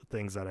these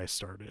things that I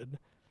started.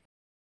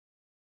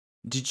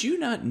 Did you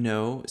not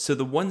know? So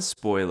the one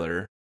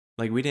spoiler,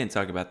 like we didn't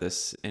talk about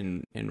this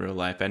in real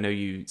life. I know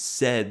you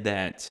said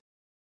that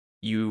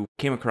you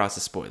came across a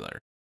spoiler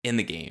in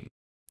the game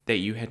that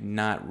you had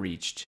not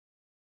reached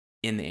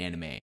in the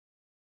anime.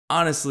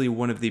 Honestly,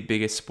 one of the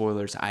biggest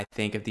spoilers, I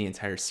think, of the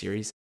entire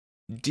series.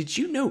 Did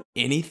you know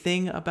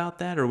anything about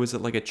that, or was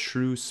it like a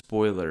true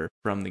spoiler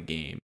from the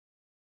game?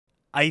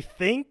 I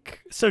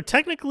think so.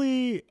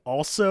 Technically,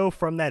 also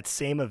from that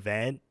same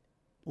event,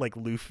 like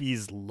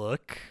Luffy's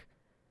look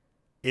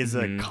is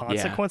a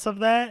consequence of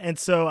that. And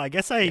so I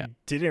guess I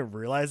didn't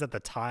realize at the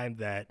time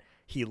that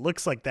he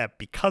looks like that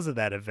because of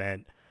that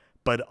event.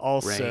 But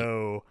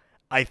also,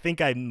 I think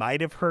I might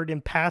have heard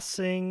in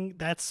passing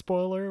that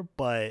spoiler.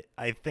 But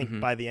I think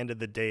by the end of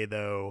the day,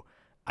 though,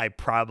 I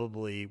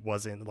probably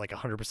wasn't like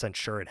 100%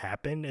 sure it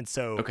happened. And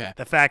so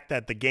the fact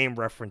that the game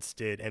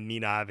referenced it and me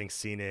not having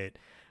seen it,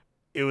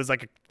 it was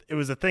like it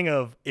was a thing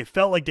of, it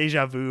felt like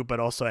deja vu, but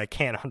also I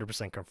can't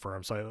 100%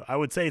 confirm. So I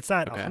would say it's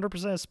not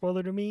 100% a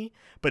spoiler to me,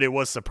 but it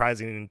was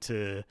surprising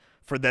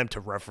for them to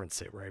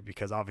reference it, right?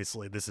 Because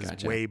obviously this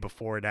is way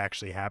before it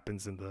actually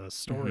happens in the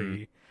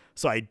story.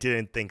 So I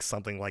didn't think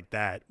something like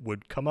that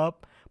would come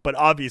up. But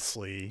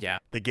obviously,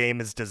 the game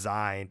is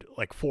designed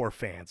like for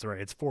fans, right?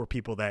 It's for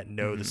people that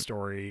know the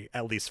story,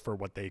 at least for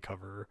what they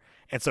cover.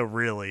 And so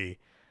really,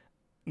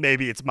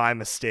 maybe it's my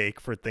mistake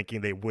for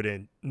thinking they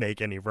wouldn't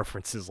make any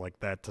references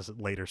like that to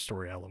later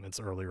story elements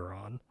earlier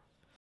on.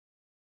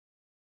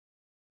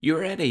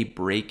 You're at a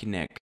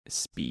breakneck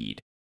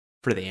speed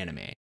for the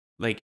anime.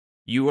 Like,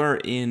 you are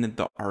in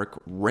the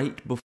arc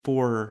right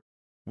before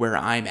where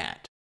I'm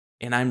at,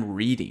 and I'm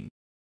reading.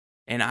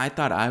 And I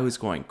thought I was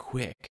going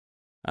quick.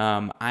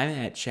 I'm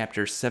at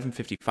chapter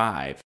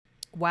 755.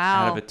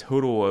 Wow. Out of a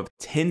total of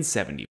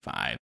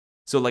 1075.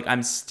 So like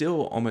I'm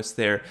still almost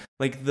there.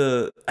 Like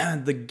the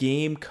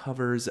game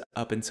covers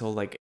up until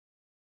like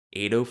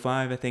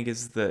 805, I think,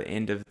 is the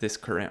end of this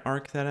current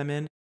arc that I'm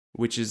in,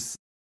 which is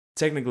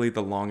technically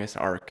the longest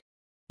arc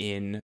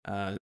in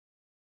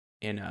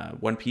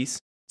One Piece.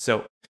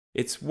 So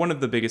it's one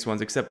of the biggest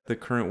ones, except the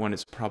current one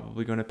is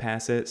probably going to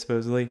pass it,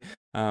 supposedly.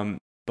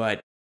 But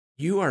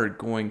you are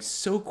going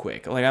so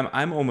quick. Like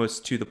I'm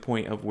almost to the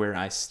point of where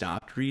I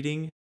stopped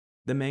reading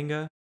the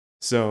manga.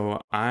 So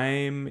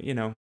I'm,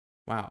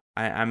 wow,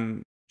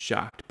 I'm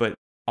shocked. But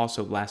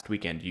also last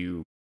weekend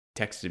you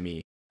texted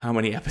me how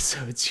many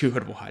episodes you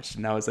had watched,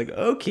 and I was like,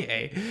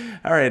 okay,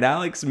 all right,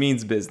 Alex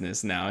means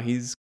business now.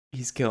 He's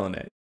killing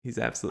it. He's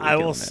absolutely I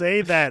killing will it.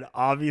 say that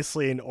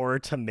obviously in order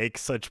to make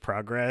such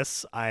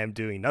progress, I am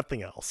doing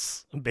nothing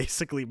else.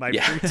 Basically, my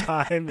free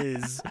time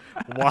is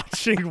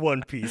watching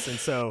One Piece. And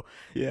so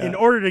in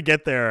order to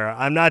get there,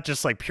 I'm not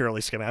just like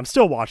purely skimming. I'm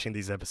still watching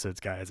these episodes,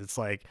 guys. It's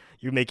like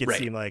you make it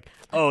seem like,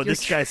 oh,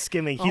 this guy's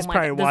skimming. He's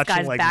probably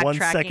watching like 1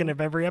 second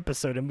of every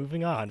episode and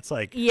moving on. It's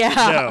like,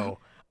 no,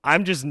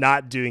 I'm just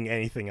not doing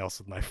anything else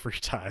with my free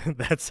time.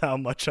 That's how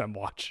much I'm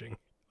watching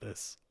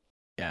this.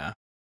 Yeah.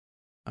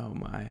 Oh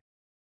my.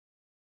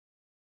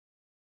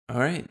 All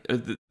right.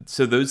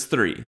 So those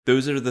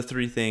are the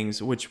three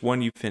things. Which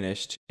one you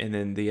finished, and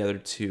then the other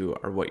two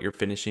are what you're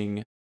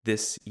finishing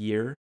this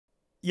year?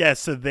 Yeah,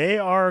 so they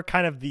are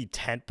kind of the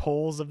tent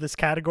poles of this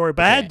category,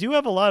 but I do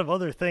have a lot of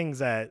other things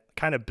that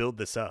kind of build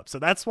this up. So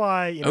that's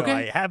why,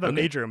 I have a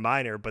major and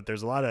minor, but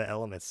there's a lot of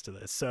elements to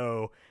this.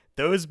 So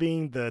those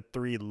being the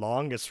 3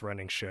 longest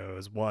running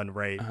shows, one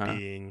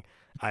being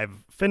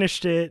I've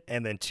finished it,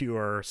 and then 2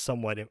 are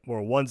somewhat,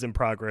 or one's in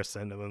progress,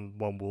 and then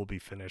one will be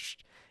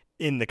finished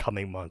in the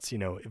coming months,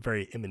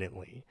 very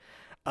imminently.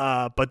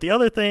 But the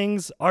other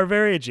things are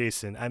very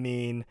adjacent. I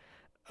mean,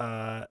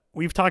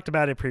 we've talked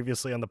about it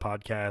previously on the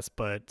podcast,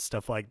 but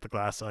stuff like The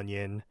Glass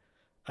Onion,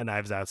 A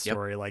Knives Out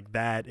story, like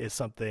that is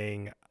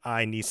something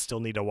I still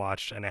need to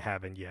watch, and I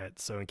haven't yet.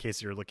 So in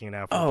case you're looking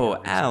out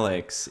for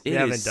Alex, it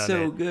is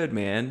so good,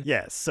 man.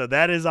 Yes, so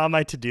that is on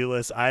my to-do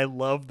list. I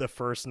love the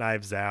first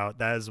Knives Out.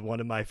 That is one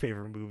of my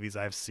favorite movies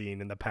I've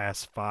seen in the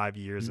past 5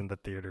 years in the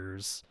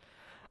theaters.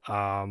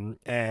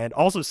 And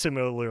also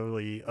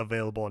similarly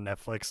available on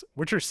Netflix,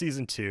 Witcher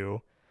Season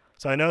 2.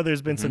 So I know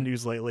there's been some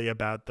news lately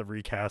about the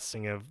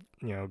recasting of,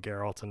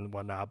 Geralt and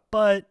whatnot,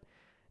 but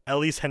at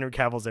least Henry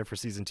Cavill's there for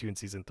Season 2 and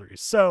Season 3.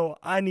 So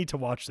I need to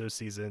watch those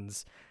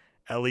seasons,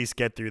 at least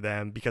get through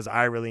them, because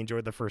I really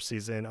enjoyed the first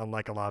season,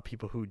 unlike a lot of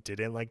people who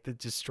didn't like the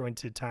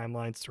disjointed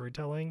timeline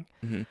storytelling.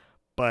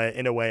 But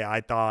in a way,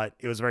 I thought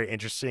it was very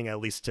interesting,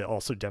 at least to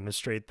also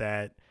demonstrate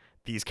that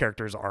these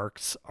characters'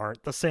 arcs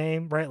aren't the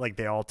same, right? Like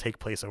they all take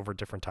place over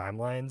different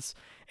timelines.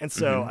 And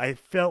so I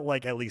felt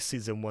like at least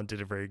Season 1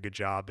 did a very good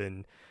job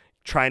in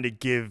trying to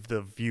give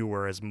the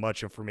viewer as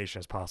much information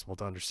as possible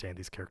to understand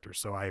these characters.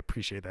 So I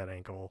appreciate that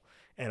angle.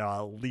 And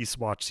I'll at least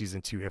watch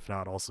Season 2, if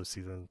not also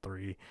Season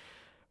 3.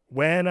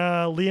 When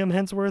Liam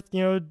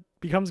Hemsworth,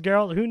 becomes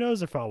Geralt, who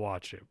knows if I'll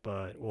watch it,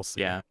 but we'll see.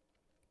 Yeah,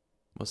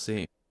 we'll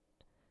see.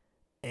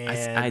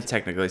 And I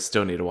technically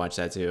still need to watch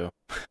that too.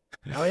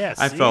 Oh yeah,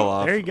 I fell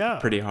off there you go.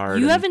 pretty hard.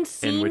 You haven't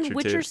seen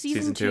Witcher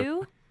Season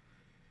 2?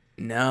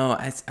 No,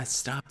 I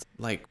stopped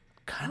like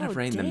kind of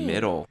right in the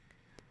middle.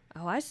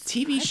 Oh,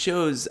 TV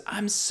shows,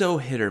 I'm so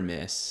hit or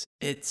miss.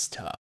 It's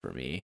tough for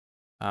me.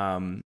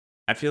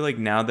 I feel like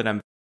now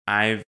that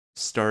I've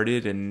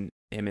started and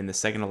am in the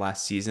second to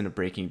last season of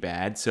Breaking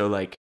Bad, so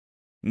like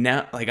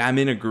now like I'm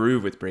in a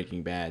groove with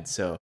Breaking Bad,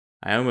 so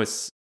I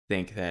almost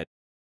think that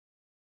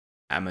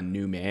I'm a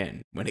new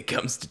man when it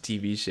comes to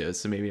TV shows,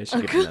 so maybe I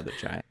should give it another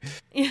try.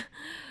 Yeah.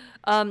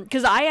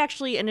 Because I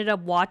actually ended up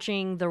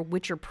watching the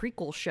Witcher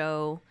prequel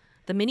show,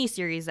 the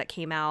miniseries that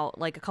came out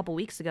like a couple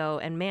weeks ago,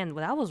 and man,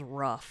 that was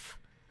rough.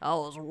 That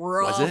was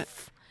rough. Was it?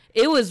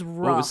 It was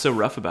rough. What was so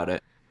rough about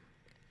it?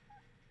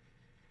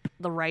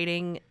 The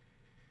writing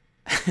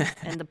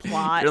and the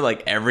plot. You're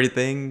like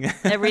everything.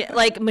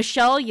 Like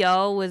Michelle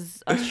Yeoh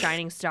was a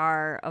shining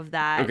star of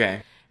that.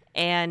 Okay.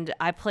 And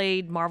I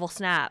played Marvel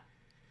Snap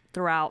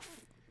throughout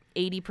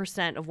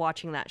 80% of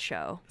watching that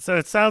show. So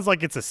it sounds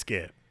like it's a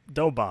skip.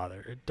 Don't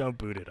bother. Don't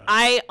boot it up.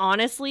 I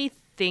honestly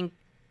think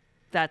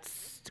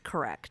that's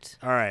correct.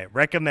 All right.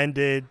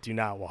 Recommended. Do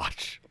not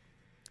watch.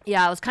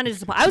 Yeah, I was kind of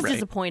disappointed. I was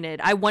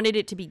disappointed. I wanted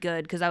it to be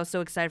good because I was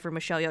so excited for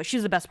Michelle Yeoh. She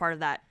was the best part of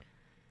that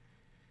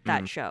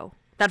show.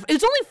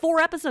 It's only 4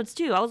 episodes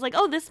too. I was like,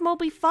 oh, this will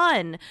be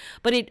fun.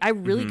 But I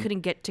really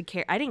couldn't get to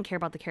care. I didn't care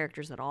about the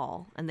characters at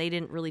all. And they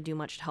didn't really do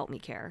much to help me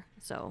care.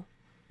 So,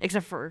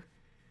 except for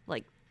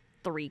like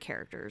 3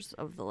 characters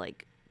of the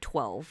like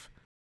 12.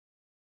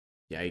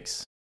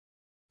 Yikes.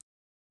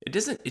 It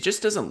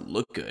just doesn't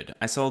look good.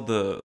 I saw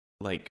the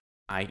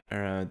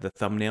the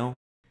thumbnail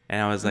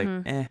and I was like,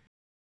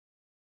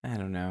 I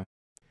don't know.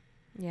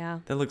 Yeah.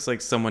 That looks like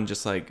someone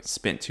just like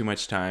spent too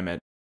much time at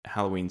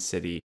Halloween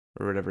City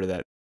or whatever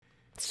that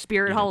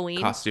Spirit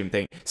Halloween costume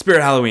thing.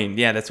 Spirit Halloween.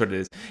 Yeah, that's what it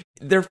is.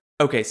 They're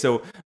okay,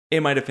 so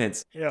in my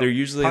defense, they're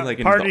usually like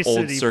in the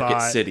old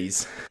circuit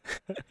cities.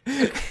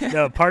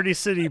 No, Party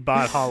City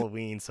bought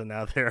Halloween, so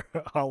now they're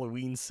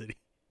Halloween City.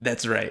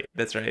 That's right.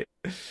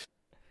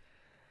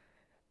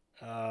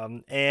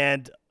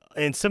 And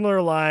in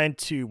similar line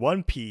to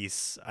One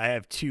Piece, I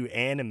have 2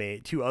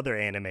 other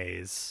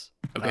animes.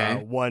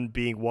 Okay.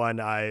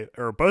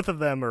 Both of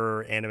them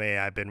are anime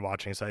I've been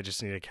watching, so I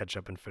just need to catch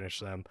up and finish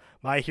them.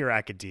 My Hero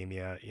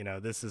Academia,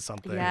 this is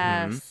something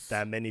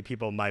that many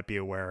people might be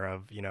aware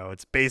of.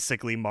 It's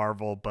basically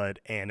Marvel, but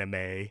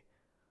anime.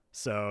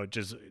 So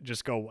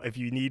just go, if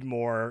you need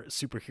more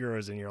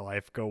superheroes in your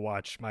life, go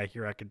watch My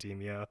Hero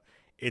Academia.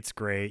 It's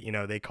great. You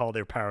know, they call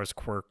their powers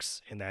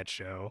quirks in that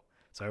show.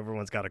 So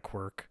everyone's got a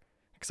quirk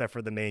except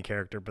for the main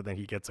character, but then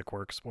he gets a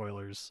quirk.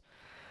 Spoilers.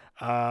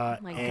 Oh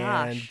my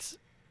gosh.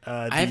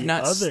 I have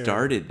not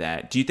started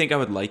that. Do you think I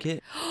would like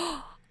it?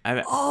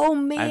 Oh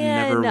man. I've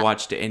never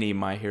watched any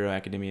My Hero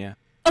Academia.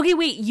 Okay,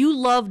 wait, you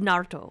love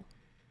Naruto.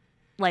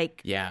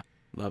 Like, yeah,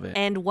 love it.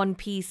 And One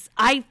Piece.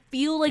 I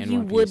feel like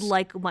you would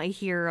like My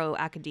Hero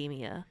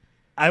Academia.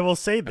 I will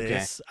say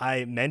this.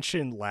 Okay. I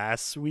mentioned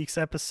last week's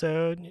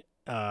episode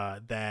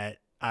that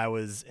I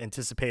was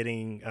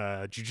anticipating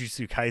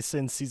Jujutsu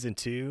Kaisen season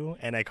 2,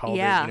 and I called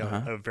it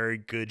a very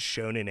good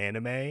shonen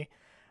anime.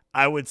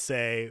 I would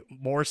say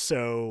more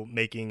so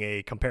making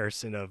a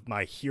comparison of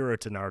My Hero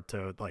to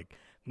Naruto. Like,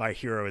 My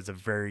Hero is a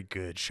very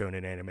good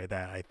shonen anime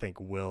that I think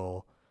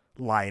will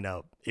line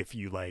up if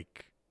you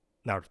like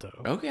Naruto.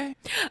 Okay.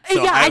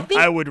 So yeah,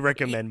 I would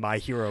recommend My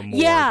Hero more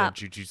than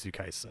Jujutsu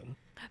Kaisen.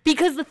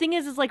 Because the thing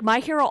is like My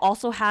Hero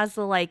also has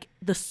the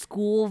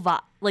school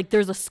vibe. Like,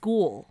 there's a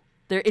school.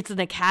 It's an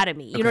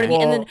academy. You know what I mean?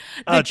 Well, and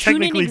then the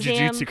technically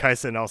exam... Jujutsu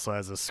Kaisen also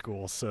has a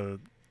school, so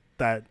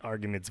that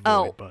argument's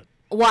void, but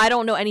well, I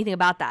don't know anything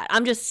about that.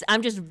 I'm just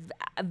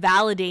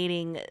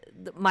validating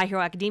My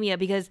Hero Academia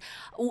because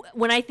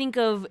when I think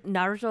of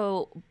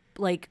Naruto,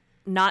 like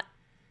not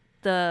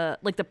the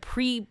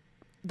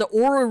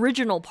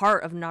original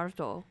part of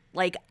Naruto,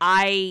 like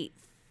I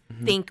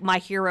think My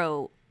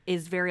Hero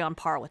is very on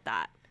par with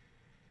that.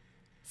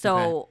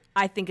 So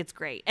I think it's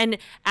great. And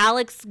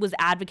Alex was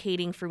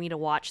advocating for me to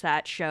watch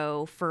that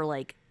show for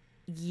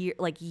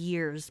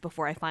years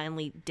before I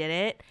finally did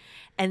it.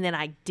 And then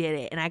I did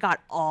it and I got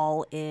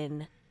all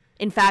in.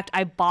 In fact,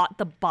 I bought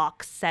the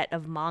box set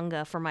of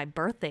manga for my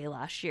birthday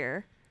last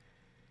year.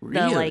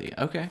 Really?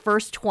 The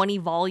first 20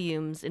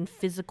 volumes in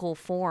physical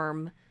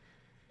form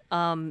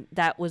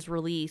that was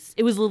released.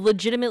 It was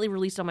legitimately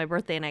released on my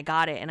birthday and I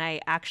got it. And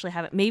I actually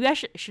haven't. Maybe I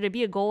should it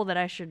be a goal that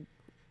I should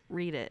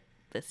read it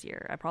this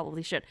year? I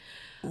probably should.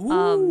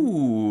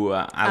 Ooh,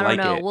 I like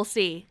don't know. it. We'll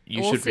see.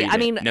 We'll see. I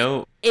mean,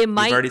 no, it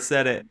might. You've already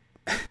said it.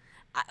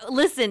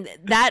 Listen,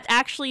 that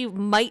actually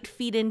might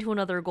feed into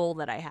another goal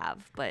that I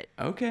have, but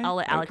I'll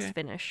let Alex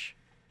finish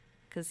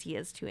because he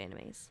has 2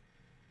 animes.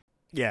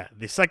 Yeah,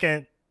 the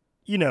second,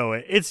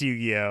 it's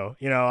Yu-Gi-Oh!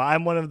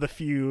 I'm one of the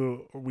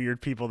few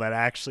weird people that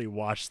actually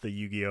watch the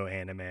Yu-Gi-Oh!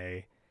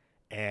 Anime,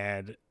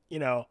 and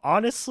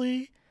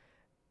honestly,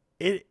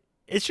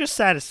 it's just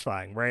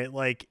satisfying, right?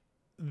 Like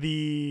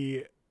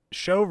the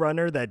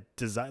showrunner that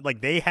design, like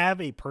they have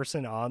a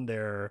person on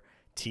their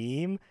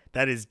team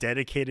that is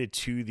dedicated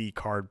to the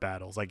card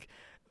battles.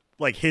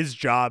 Like his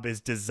job is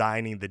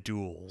designing the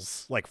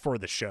duels for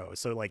the show.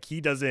 So like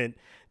he doesn't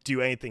do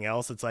anything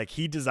else. It's like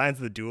he designs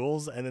the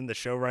duels and then the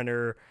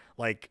showrunner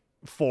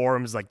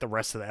forms the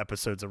rest of the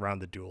episodes around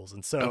the duels.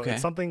 And so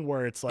it's something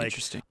where it's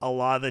a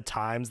lot of the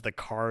times the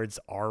cards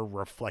are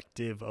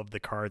reflective of the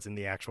cards in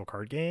the actual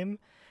card game.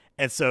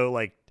 And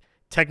so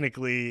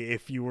technically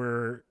if you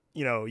were,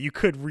 you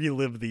could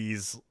relive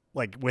these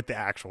with the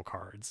actual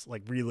cards,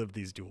 relive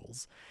these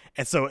duels.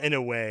 And so in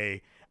a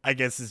way, I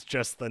guess it's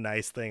just the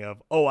nice thing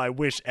of, I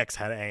wish X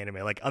had an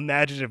anime.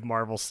 Imagine if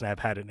Marvel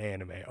Snap had an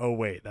anime. Oh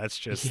wait, that's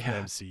just the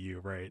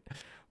MCU, right?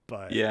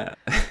 But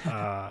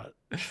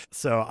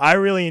so I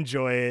really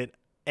enjoy it.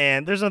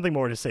 And there's nothing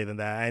more to say than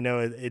that. I know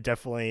it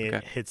definitely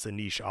hits a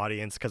niche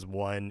audience because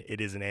 1,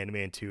 it is an anime,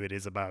 and 2, it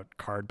is about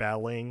card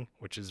battling,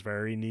 which is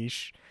very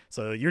niche.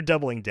 So you're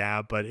doubling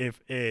down, but if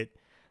it,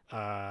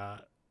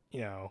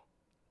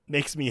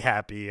 makes me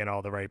happy in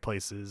all the right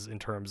places in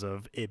terms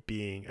of it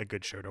being a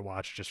good show to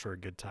watch just for a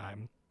good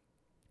time.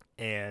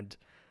 And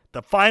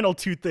the final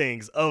 2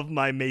 things of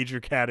my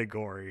major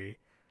category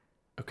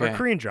are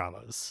Korean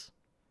dramas.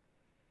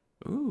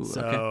 Ooh,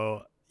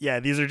 so yeah,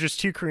 these are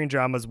just 2 Korean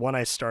dramas. One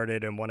I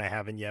started and one I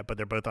haven't yet, but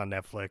they're both on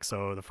Netflix.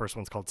 So the first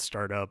one's called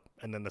Startup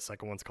and then the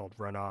second one's called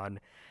Run On.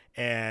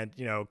 And,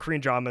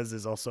 Korean dramas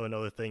is also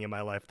another thing in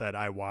my life that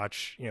I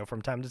watch,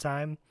 from time to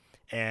time.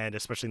 And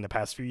especially in the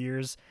past few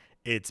years,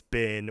 it's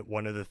been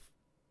one of the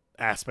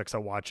aspects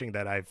of watching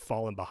that I've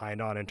fallen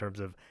behind on in terms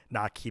of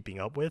not keeping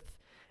up with.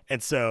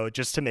 And so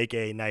just to make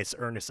a nice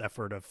earnest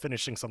effort of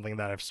finishing something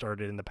that I've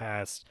started in the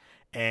past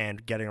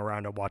and getting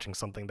around to watching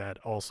something that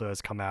also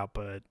has come out,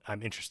 but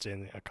I'm interested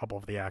in a couple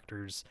of the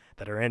actors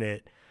that are in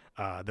it,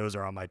 those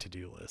are on my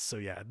to-do list. So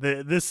yeah,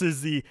 this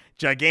is the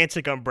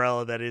gigantic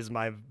umbrella that is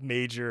my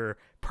major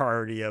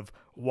priority of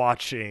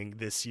watching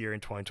this year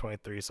in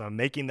 2023. So I'm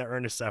making the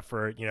earnest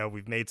effort.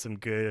 We've made some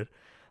good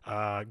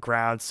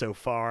ground so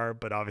far,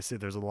 but obviously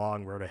there's a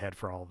long road ahead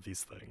for all of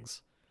these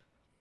things.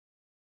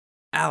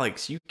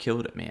 Alex, you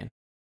killed it, man.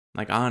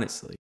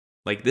 Honestly,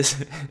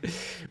 this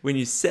when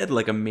you said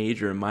a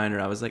major and minor,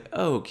 I was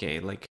oh,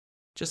 okay,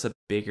 just a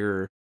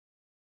bigger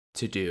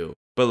to do.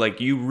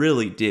 But you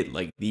really did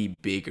the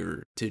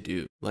bigger to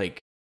do.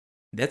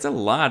 That's a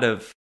lot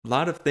of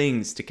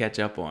things to catch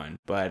up on,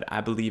 but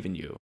I believe in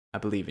you.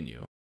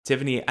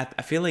 Tiffany,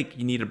 I feel like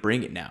you need to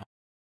bring it now.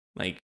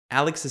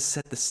 Alex has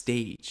set the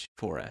stage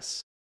for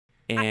us.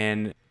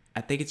 And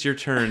I think it's your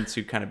turn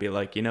to kind of be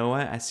like, you know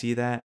what? I see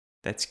that.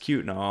 That's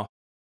cute and all,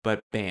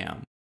 but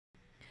bam.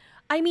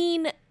 I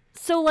mean,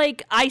 so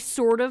like I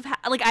sort of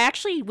like I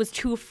actually was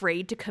too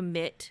afraid to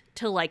commit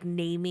to like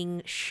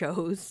naming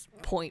shows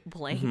point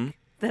blank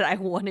that I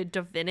wanted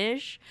to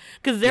finish,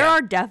 because there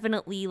are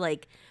definitely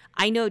like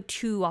I know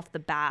 2 off the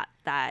bat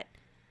that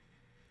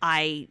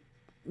I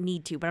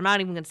need to, but I'm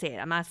not even gonna say it.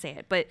 I'm not saying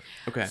it. But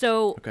okay.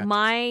 So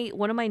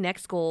one of my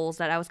next goals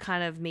that I was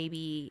kind of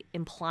maybe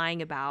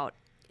implying about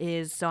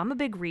is, so I'm a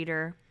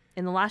big78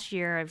 In the last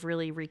year, I've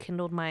really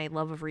rekindled my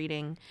love of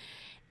reading,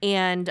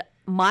 and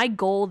my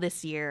goal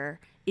this year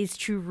is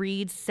to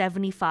read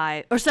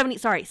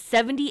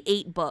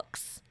 78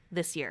 books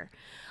this year.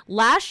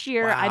 Last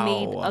year, I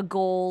made a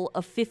goal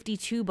of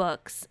 52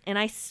 books, and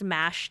I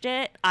smashed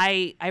it.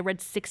 I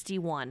read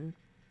 61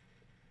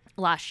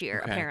 last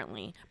year,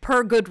 apparently,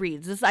 per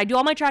Goodreads. I do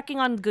all my tracking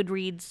on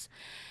Goodreads,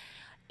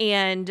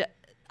 and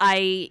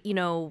I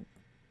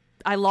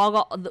log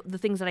all the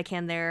things that I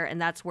can there,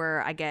 and that's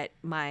where I get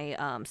my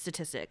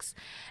statistics.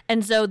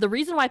 And so the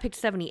reason why I picked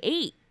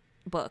 78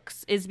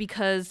 books is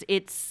because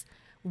it's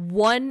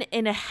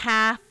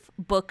 1.5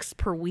 books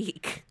per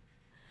week.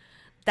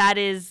 That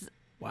is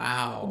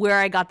where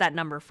I got that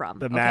number from.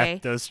 The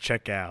math does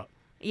check out.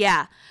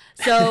 Yeah.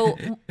 So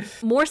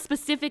more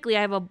specifically,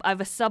 I have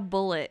a sub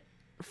bullet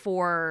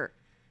for,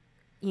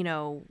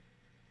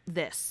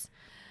 this.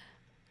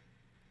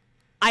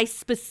 I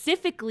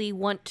specifically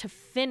want to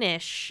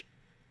finish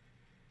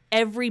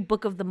every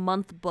book of the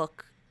month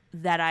book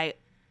that I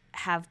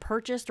have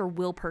purchased or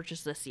will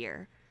purchase this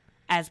year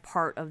as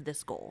part of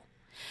this goal.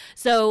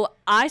 So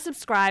I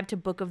subscribe to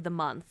Book of the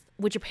Month,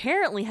 which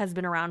apparently has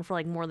been around for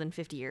like more than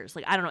 50 years.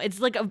 Like, I don't know.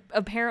 It's like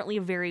apparently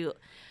a very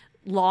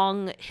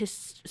long,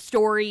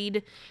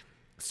 storied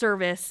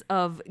service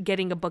of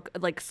getting a book,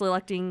 like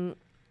selecting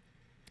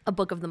a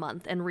book of the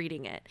month and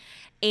reading it.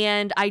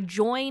 And I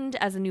joined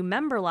as a new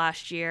member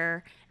last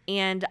year,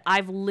 and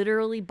I've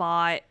literally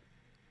bought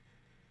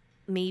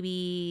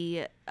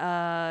maybe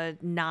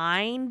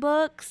 9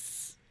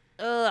 books.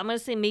 I'm going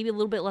to say maybe a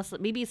little bit less.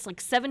 Maybe it's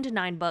like 7 to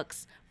 9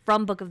 books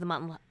from Book of the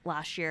Month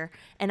last year,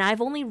 and I've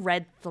only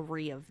read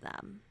 3 of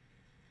them.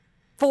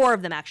 4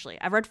 of them, actually.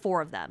 I've read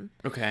 4 of them.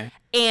 Okay.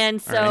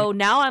 And so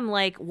now I'm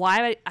like,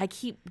 why I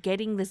keep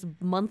getting this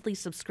monthly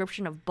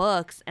subscription of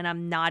books and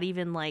I'm not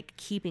even like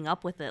keeping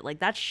up with it? Like,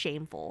 that's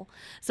shameful.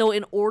 So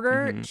in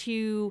order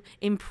to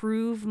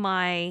improve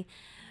my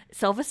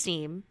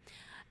self-esteem,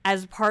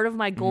 as part of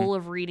my goal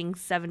of reading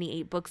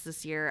 78 books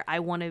this year, I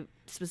want to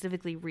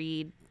specifically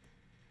read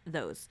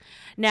those.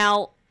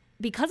 Now,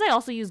 because I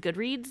also use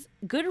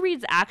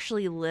Goodreads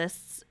actually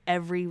lists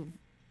every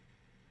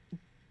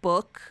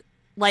book.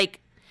 Like,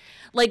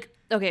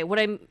 okay, what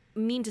I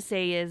mean to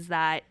say is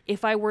that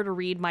if I were to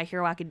read My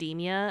Hero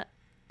Academia,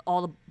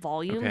 all the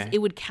volumes, it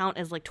would count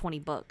as like 20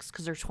 books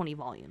because there's 20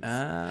 volumes.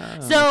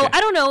 So I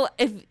don't know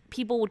if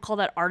people would call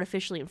that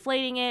artificially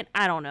inflating it.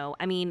 I don't know.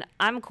 I mean,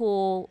 I'm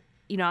cool.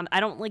 I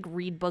don't like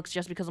read books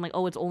just because I'm like,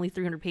 oh, it's only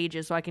 300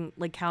 pages, so I can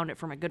like count it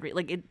for my Goodreads.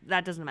 Like,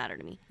 that doesn't matter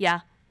to me.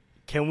 Yeah.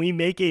 Can we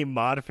make a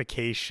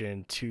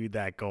modification to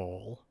that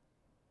goal?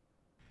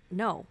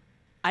 No,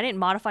 I didn't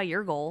modify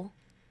your goal.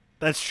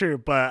 That's true,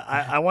 but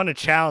I want to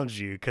challenge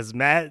you because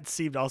Matt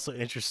seemed also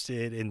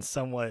interested in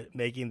somewhat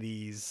making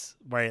these,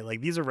 right?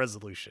 Like, these are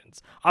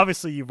resolutions.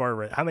 Obviously, you've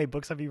already read. How many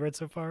books have you read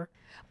so far?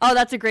 Oh,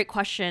 that's a great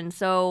question.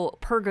 So,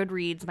 per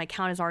Goodreads, my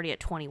count is already at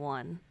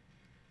 21.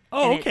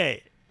 Oh,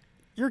 okay.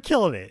 You're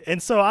killing it.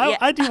 And so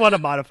I do want to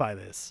modify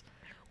this.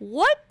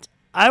 What?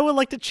 I would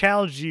like to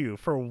challenge you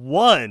for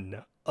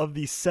one of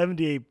these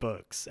 78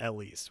 books, at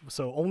least.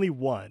 So only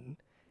one.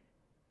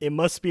 It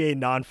must be a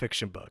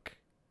nonfiction book.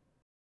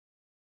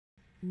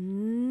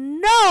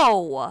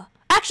 No.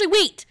 Actually,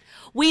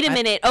 wait a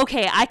minute.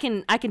 Okay, I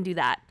can do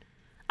that.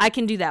 I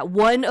can do that.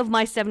 One of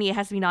my 78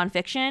 has to be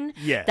nonfiction.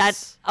 Yes.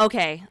 That's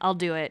okay. I'll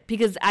do it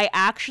because I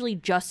actually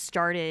just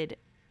started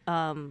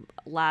a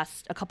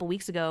couple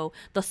weeks ago,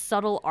 The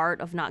Subtle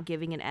Art of Not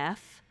Giving an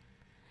F,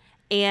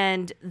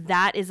 and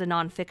that is a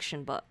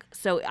nonfiction book.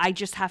 So I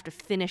just have to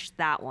finish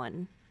that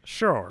one.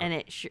 Sure. And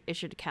it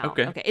should count.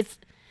 Okay.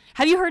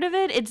 Have you heard of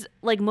it? It's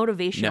like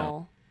motivational.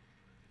 No.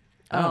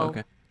 Oh,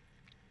 okay.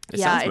 It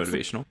sounds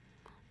motivational.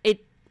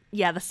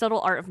 The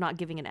Subtle Art of Not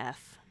Giving an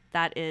F.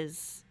 That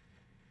is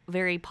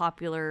very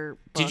popular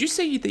book. Did you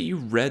say that you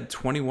read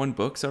 21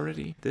 books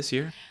already this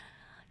year?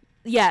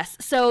 Yes.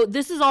 So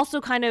this is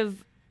also kind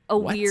of a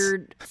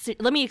weird.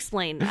 Let me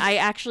explain.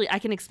 I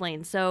can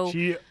explain. So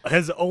she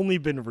has only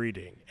been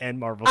reading and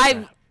Marvel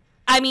Snap.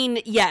 I mean,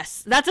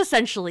 yes, that's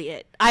essentially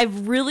it.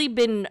 I've really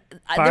been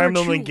Fire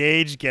Emblem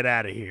Engage. Get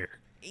out of here.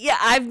 Yeah,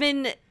 I've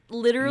been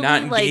literally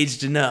not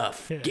engaged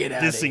enough. Get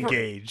out.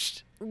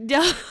 Disengaged.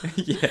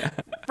 Yeah.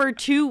 For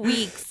 2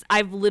 weeks,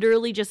 I've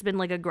literally just been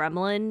like a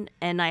gremlin,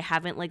 and I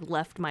haven't like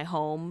left my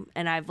home,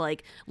 and I've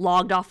like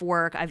logged off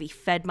work. I've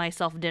fed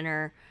myself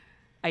dinner.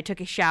 I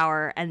took a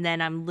shower, and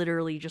then I'm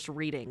literally just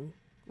reading.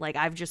 Like,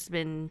 I've just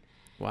been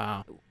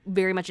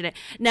very much in it.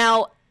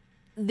 Now,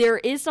 there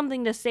is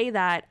something to say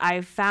that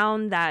I've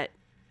found that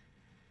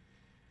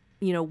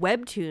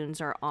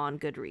webtoons are on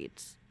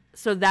Goodreads.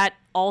 So that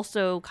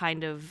also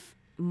kind of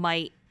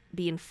might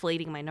be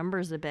inflating my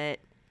numbers a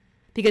bit,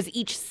 because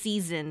each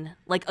season,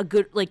 like a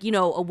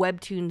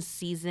webtoon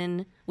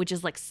season, which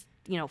is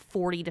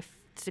 40 to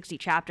 60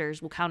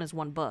 chapters, will count as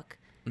one book.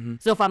 Mm-hmm.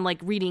 So if I'm like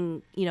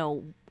reading,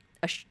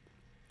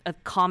 a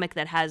comic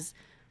that has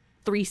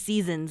 3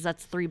 seasons,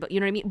 that's 3 books, you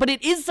know what I mean? But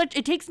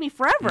it takes me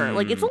forever.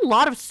 Like, it's a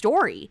lot of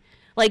story.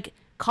 Like,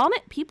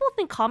 people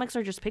think comics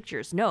are just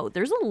pictures. No,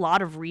 there's a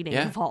lot of reading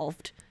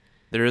involved.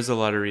 There is a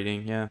lot of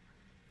reading, yeah.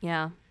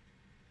 Yeah.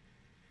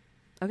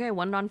 Okay,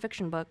 one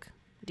nonfiction book.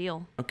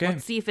 Deal. Okay.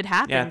 Let's see if it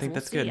happens. Yeah, I think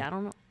that's good. I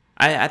don't know.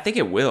 I think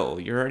it will.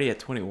 You're already at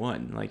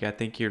 21. Like, I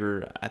think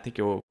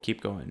it will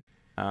keep going.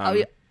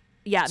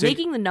 Yeah, so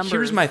making the numbers.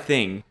 Here's my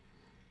thing,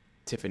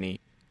 Tiffany.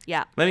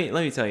 Yeah. Let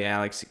me tell you,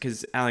 Alex,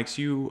 because Alex,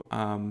 you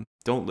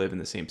don't live in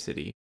the same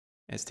city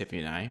as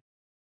Tiffany and I,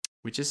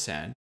 which is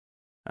sad.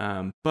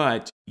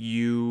 But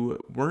you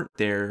weren't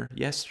there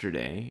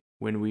yesterday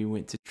when we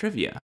went to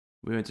trivia.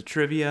 We went to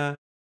trivia.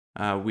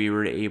 We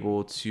were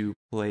able to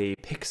play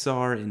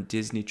Pixar and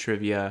Disney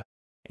trivia.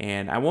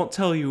 And I won't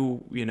tell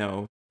you,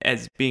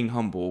 as being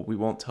humble, we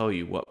won't tell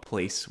you what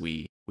place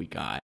we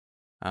got.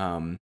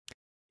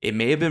 It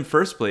may have been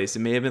first place. It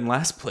may have been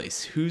last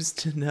place. Who's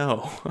to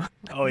know?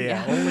 Oh,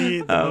 yeah.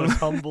 Only the most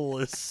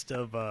humblest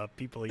of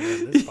people here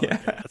in this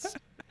podcast.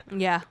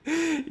 Yeah.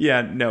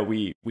 Yeah, no,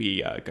 we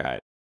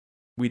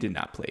did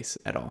not place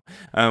at all.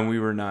 We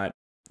were not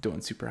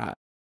doing super hot.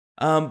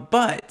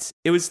 But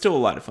it was still a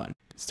lot of fun.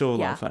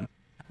 Lot of fun.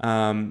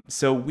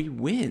 So we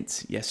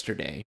went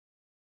yesterday,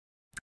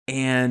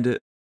 and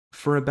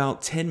for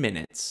about 10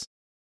 minutes,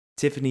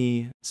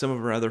 Tiffany, some of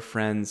her other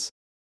friends,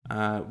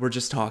 were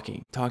just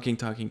talking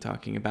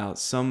about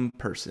some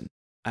person.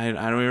 I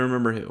don't even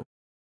remember who.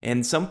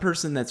 And some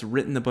person that's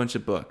written a bunch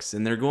of books,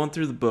 and they're going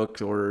through the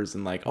book orders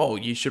and like, oh,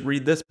 you should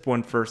read this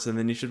one first, and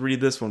then you should read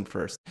this one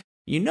first.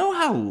 You know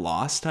how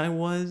lost I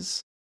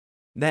was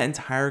that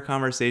entire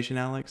conversation,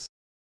 Alex?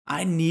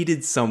 I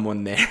needed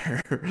someone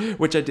there,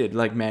 which I did.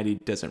 Like, Maddie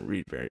doesn't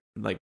read very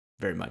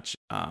much.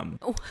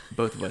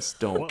 Both of us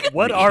don't.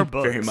 What read are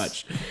books? Very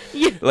much.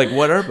 Yeah. Like,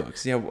 what are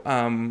books? Yeah.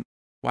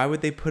 Why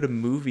would they put a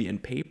movie in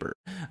paper?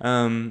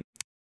 And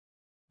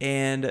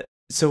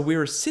so we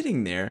were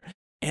sitting there,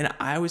 and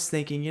I was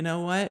thinking, you know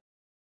what?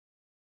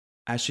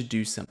 I should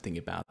do something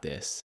about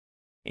this.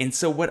 And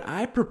so what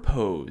I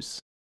propose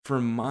for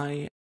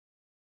one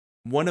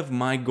of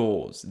my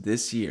goals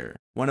this year,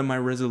 one of my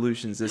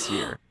resolutions this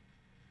year,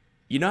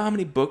 you know how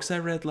many books I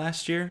read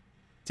last year,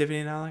 Tiffany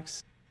and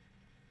Alex?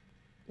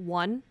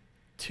 1.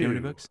 2. How many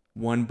books?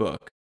 1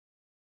 book.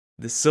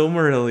 The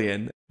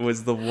Silmarillion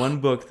was the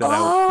one book that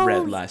I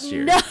read last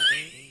year.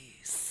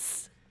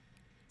 Nice.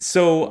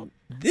 So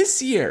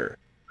this year,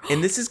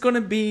 and this is going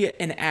to be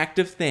an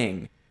active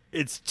thing.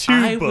 It's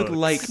 2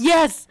 books.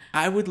 Yes.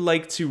 I would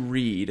like to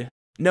read.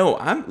 No,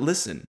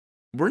 listen.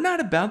 We're not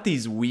about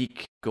these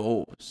weak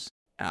goals,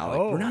 Alec.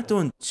 We're not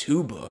doing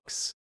 2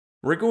 books.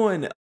 We're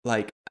going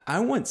I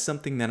want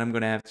something that I'm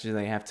going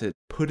to have to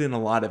put in a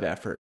lot of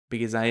effort,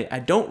 because I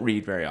don't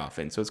read very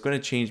often, so it's going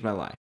to change my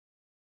life.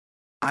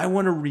 I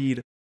want to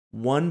read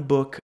 1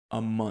 book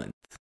a month.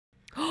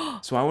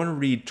 So I want to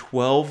read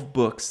 12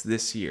 books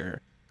this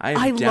year. I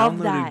have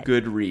downloaded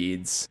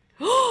Goodreads,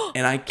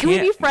 and I can't. Can we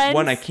be friends?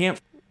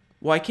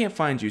 I can't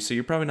find you, so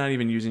you're probably not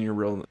even using your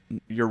real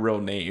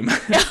name.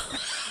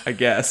 I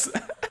guess.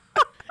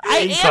 I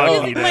am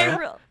using my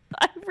real.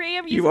 I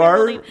am using my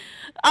real name.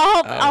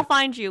 I'll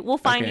find you. We'll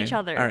find each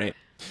other. All right.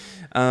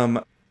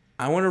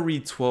 I want to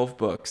read 12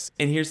 books,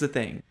 and here's the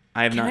thing: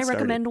 I have not started. Can I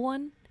recommend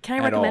one?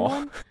 Can I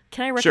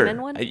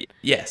recommend one?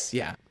 Yes.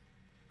 Yeah.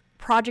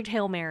 Project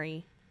Hail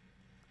Mary.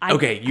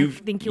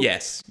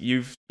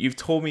 You've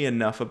told me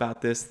enough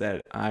about this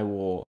that I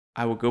will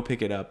go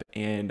pick it up,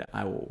 and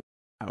I will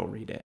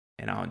read it,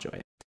 and I'll enjoy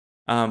it.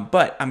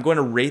 But I'm going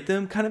to rate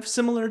them kind of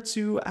similar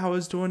to how I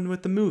was doing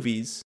with the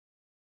movies.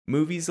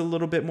 Movies a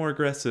little bit more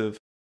aggressive,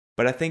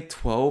 but I think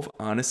 12,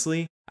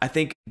 honestly, I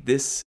think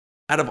this,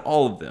 out of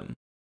all of them,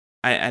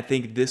 I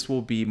think this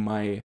will be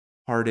my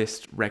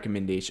hardest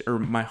recommendation, or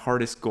my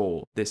hardest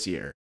goal this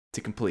year to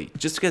complete.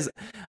 Just because,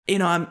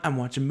 I'm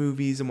watching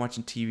movies, I'm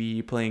watching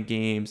TV, playing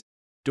games,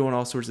 doing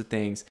all sorts of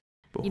things.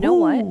 But you know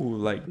what?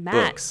 Like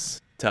Matt, books,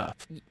 tough.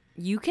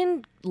 You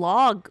can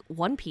log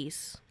One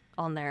Piece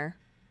on there.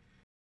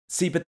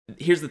 See, but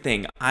here's the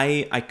thing.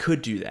 I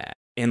could do that.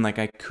 And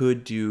I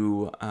could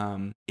do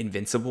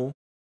Invincible,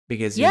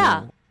 because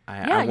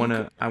I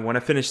want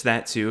to finish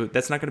that too.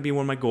 That's not going to be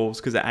one of my goals,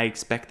 because I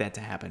expect that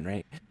to happen,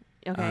 right?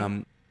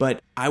 Okay.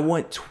 But I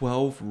want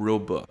 12 real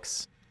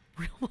books.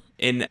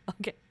 And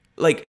okay.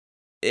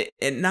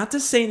 And not to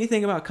say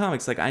anything about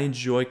comics, I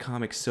enjoy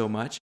comics so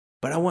much,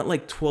 but I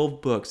want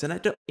 12 books, and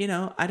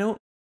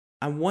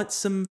I want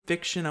some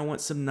fiction, I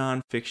want some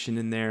nonfiction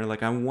in there.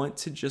 I want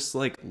to just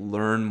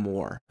learn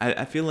more.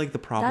 I feel like the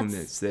problem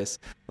is this.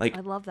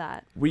 I love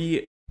that.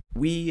 We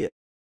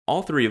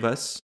all 3 of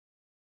us,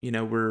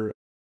 we're,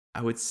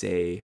 I would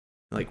say,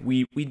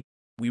 we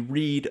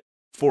read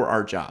for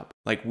our job.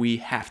 Like, we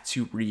have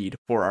to read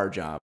for our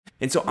job.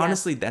 And so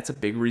honestly, that's a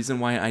big reason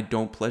why I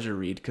don't pleasure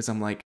read, because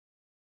I'm like,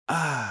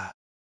 I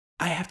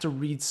have to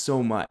read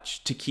so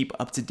much to keep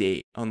up to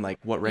date on like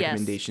what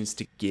recommendations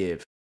to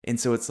give. And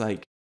so it's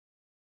like,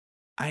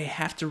 I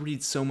have to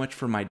read so much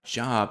for my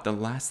job. The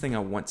last thing I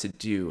want to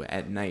do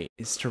at night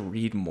is to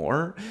read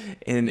more.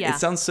 And it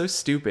sounds so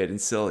stupid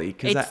and silly,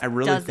 because I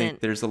really think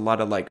there's a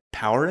lot of like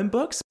power in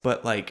books,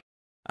 but like,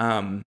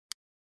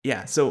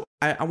 so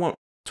I want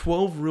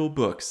 12 real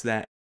books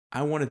that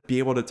I want to be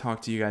able to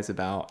talk to you guys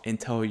about and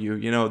tell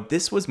you,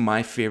 this was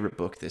my favorite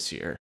book this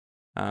year.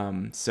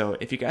 So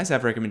if you guys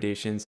have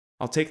recommendations,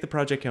 I'll take the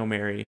Project Hail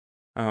Mary,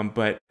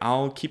 but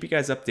I'll keep you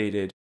guys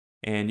updated,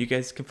 and you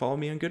guys can follow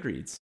me on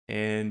Goodreads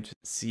and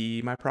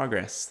see my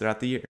progress throughout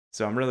the year.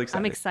 So I'm really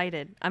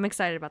excited. I'm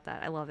excited about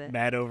that. I love it.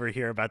 Matt over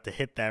here about to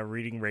hit that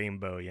reading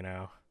rainbow,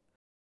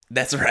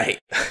 That's right.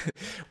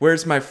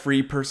 Where's my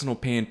free personal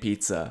pan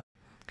pizza?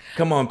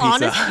 Come on,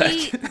 Pizza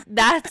Honestly, Hut.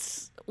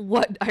 That's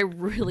what I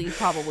really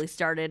probably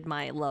started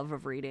my love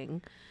of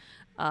reading.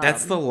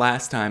 That's the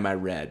last time I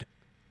read.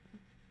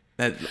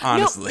 That,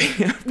 honestly.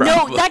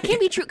 No, that can't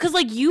be true, because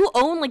like you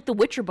own like the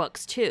Witcher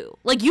books too.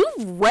 Like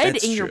you've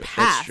read in your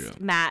past,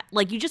 Matt.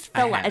 Like you just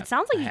fell out. It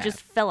sounds like you just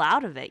fell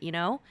out of it,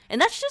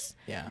 And that's just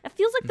it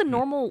feels like the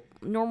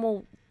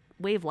normal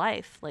way of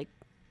life. Like,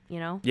 we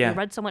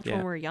read so much when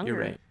we were younger.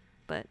 You're right.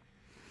 But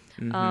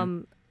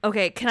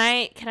okay, can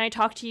I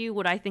talk to you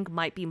what I think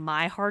might be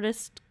my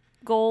hardest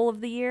goal of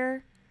the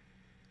year?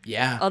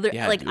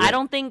 I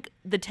don't think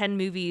the 10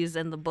 movies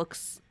and the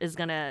books is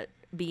gonna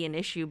be an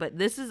issue, but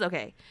this is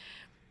okay.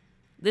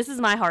 This is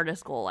my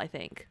hardest goal, I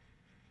think.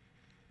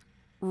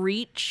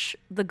 Reach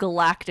the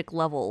galactic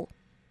level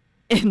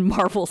in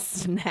Marvel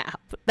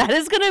Snap.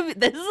 This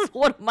is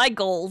one of my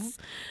goals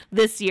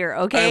this year,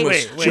 okay? I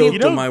was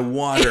choked on my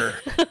water.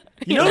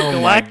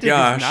 Galactic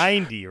is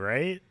 90,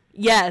 right?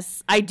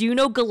 Yes, I do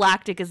know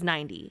Galactic is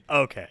 90.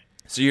 Okay.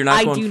 So you're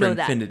not going for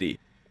Infinity.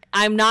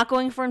 I'm not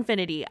going for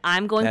Infinity.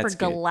 I'm going for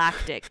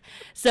Galactic.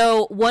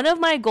 So one of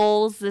my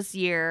goals this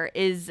year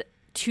is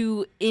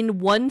to, in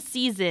one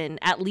season,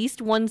 at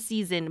least one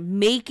season,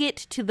 make it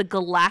to the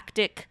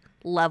Galactic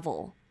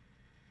level.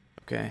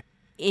 Okay.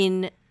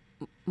 In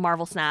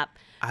Marvel Snap.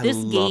 I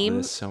love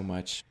this so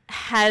much.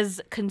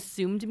 Has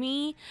consumed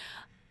me.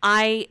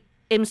 I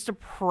am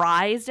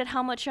surprised at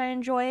how much I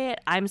enjoy it.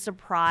 I'm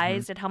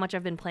surprised at how much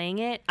I've been playing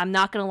it. I'm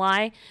not going to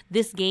lie.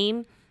 This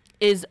game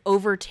is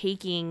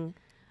overtaking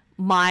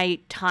my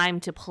time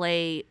to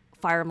play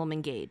Fire Emblem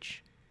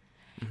Engage.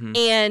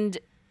 And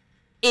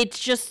it's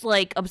just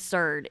like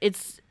absurd.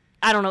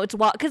 I don't know. It's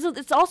wild. Because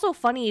it's also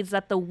funny is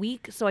that the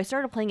week, so I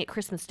started playing it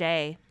Christmas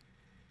Day,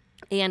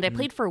 and I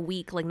played for a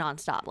week, like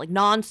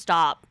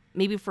nonstop.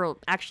 Maybe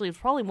it's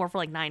probably more for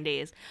like 9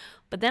 days.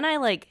 But then I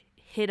like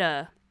hit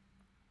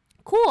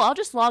cool, I'll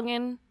just log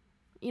in,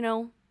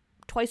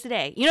 twice a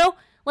day.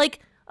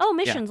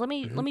 Missions, let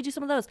me do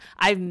some of those.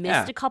 I've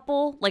missed a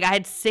couple. Like I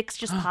had 6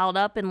 just piled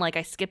up, and like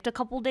I skipped a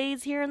couple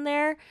days here and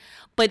there.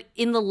 But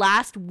in the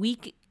last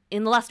week,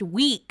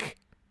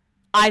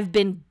 I've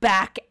been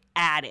back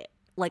at it.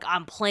 Like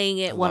I'm playing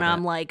it when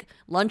I'm like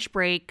lunch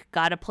break,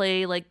 gotta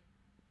play like,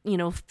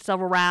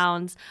 several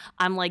rounds.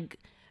 I'm like,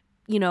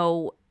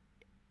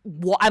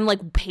 I'm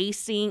like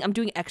pacing. I'm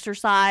doing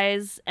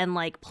exercise and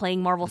like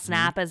playing Marvel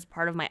Snap as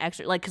part of my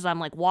exercise, like because I'm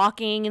like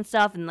walking and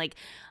stuff, and like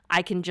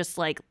I can just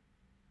like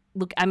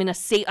look. I'm in a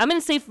safe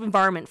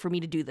environment for me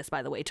to do this.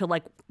 By the way, to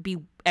like be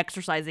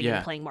exercising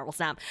and playing Marvel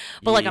Snap,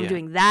 but like I'm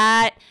doing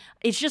that.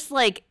 It's just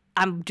like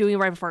I'm doing it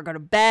right before I go to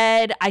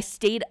bed. I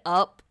stayed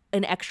up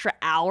an extra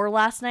hour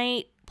last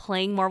night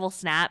playing Marvel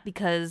Snap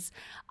because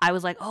I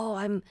was like,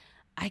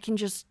 I can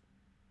just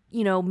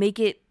make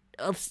it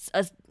a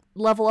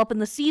level up in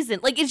the season.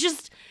 Like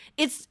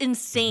it's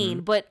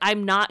insane, but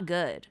I'm not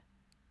good.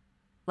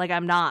 Like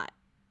I'm not.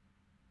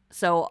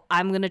 So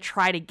I'm going to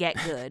try to get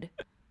good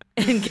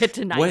and get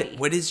to 90.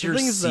 What is your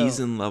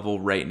season level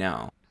right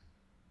now?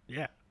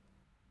 Yeah.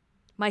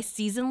 My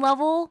season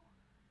level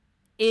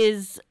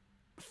is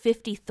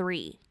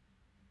 53.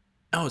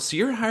 Oh, so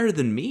you're higher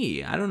than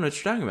me. I don't know what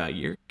you're talking about.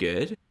 You're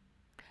good.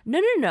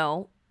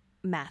 No,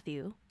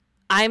 Matthew.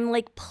 I'm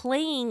like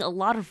playing a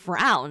lot of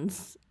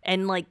rounds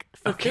and like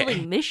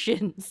fulfilling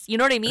missions. You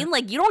know what I mean?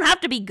 Like you don't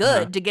have to be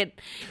good to get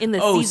in the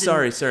season.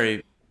 Oh,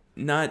 sorry.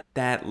 Not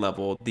that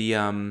level.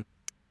 The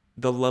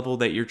level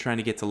that you're trying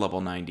to get to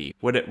level 90.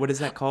 What is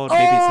that called?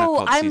 Maybe it's not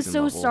called I'm season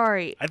so level.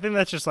 sorry. I think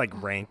that's just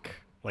like rank,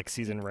 like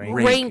season rank.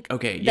 Rank.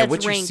 Okay, yeah.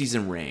 What's your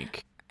season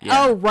rank?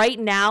 Yeah. Oh, right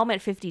now I'm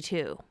at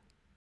 52.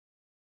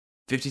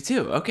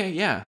 52. Okay,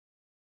 yeah.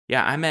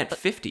 Yeah, I'm at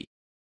 50.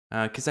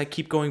 Because I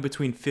keep going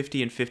between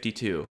 50 and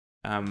 52.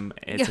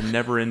 It's a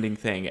never-ending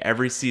thing.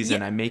 Every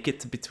season, I make it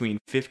to between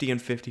 50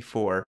 and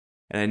 54,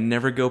 and I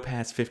never go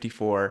past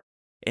 54.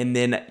 And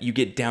then you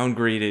get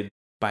downgraded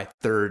by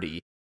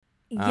 30.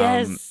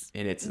 Yes.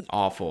 And it's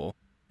awful.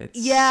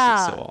 It's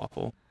so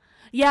awful.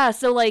 Yeah,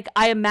 so like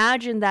I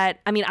imagine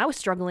that. I mean, I was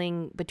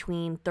struggling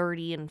between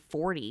 30 and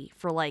 40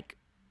 for like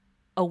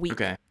a week.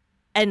 Okay.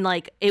 And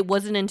like it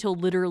wasn't until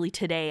literally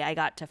today I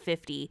got to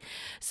 50.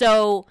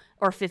 So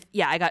or 50,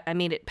 yeah, I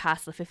made it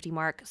past the 50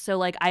 mark. So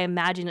like I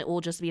imagine it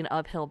will just be an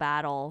uphill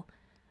battle.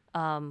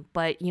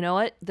 But you know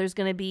what? There's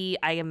going to be,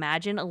 I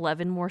imagine,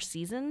 11 more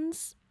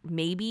seasons,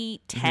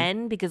 maybe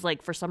 10 because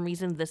like for some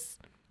reason this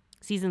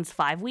season's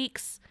 5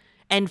 weeks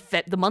and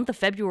the month of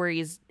February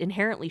is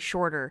inherently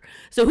shorter.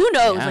 So who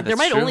knows? Yeah, like there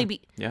might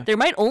true. there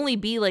might only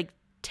be like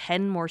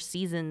 10 more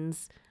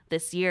seasons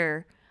this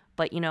year,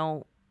 but you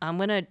know, I'm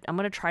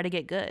gonna try to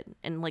get good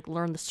and like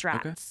learn the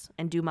strats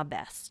and do my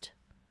best.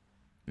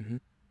 Mm-hmm.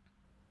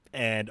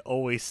 And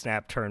always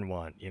snap turn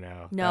 1. You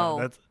know,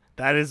 no,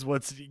 that is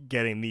what's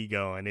getting me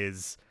going.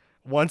 Is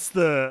once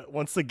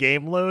the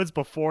game loads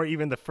before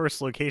even the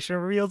first location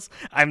reveals,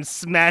 I'm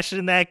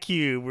smashing that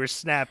cube. We're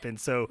snapping.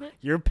 So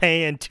you're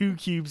paying 2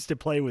 cubes to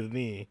play with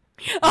me.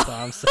 That's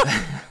all I'm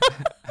saying.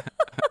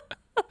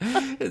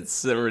 It's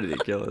so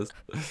ridiculous.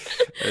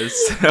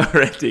 It's so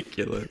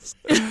ridiculous.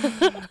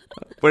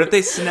 What if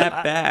they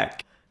snap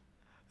back?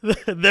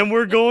 Then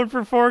we're going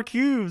for 4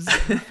 cubes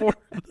for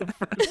the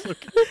first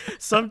location.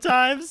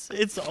 Sometimes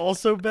it's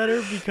also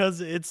better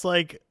because it's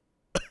like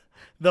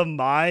the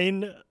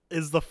mine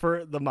is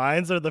the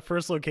mines are the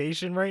first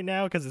location right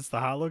now because it's the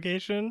hot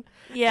location.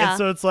 Yeah. And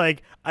so it's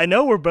like, I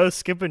know we're both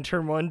skipping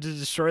turn 1 to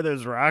destroy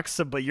those rocks,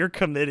 but you're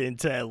committed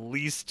to at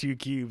least 2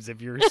 cubes if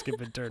you're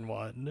skipping turn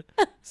 1.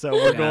 So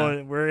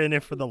we're in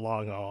it for the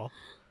long haul.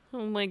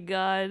 Oh my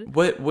god.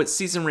 What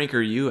season rank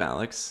are you,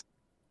 Alex?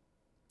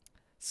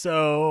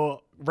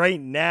 So right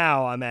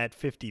now I'm at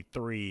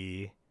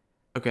 53.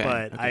 Okay.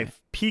 But I've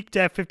peaked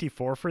at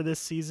 54 for this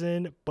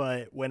season.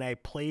 But when I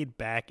played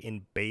back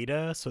in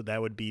beta, so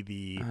that would be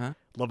the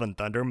Love and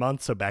Thunder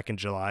month. So back in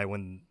July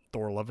when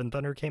Thor Love and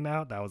Thunder came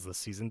out, that was the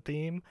season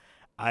theme.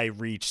 I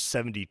reached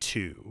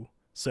 72.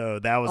 So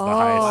that was the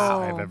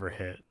highest I've ever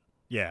hit.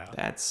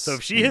 Yeah. So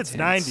if she hits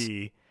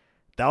 90,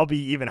 that'll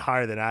be even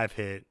higher than I've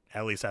hit,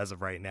 at least as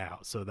of right now.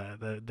 So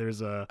that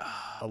there's a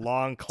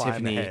long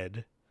climb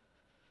ahead.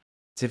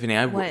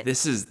 Tiffany,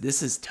 this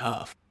is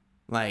tough.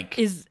 Like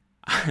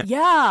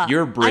yeah,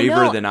 you're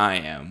braver than I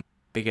am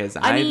because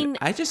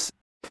I just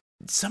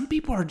some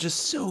people are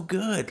just so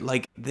good.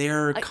 Like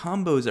their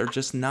combos are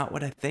just not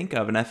what I think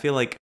of, and I feel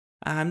like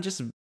I'm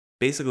just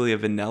basically a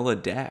vanilla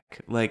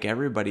deck. Like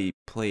everybody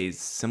plays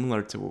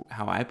similar to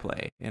how I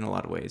play in a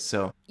lot of ways.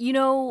 So you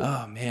know,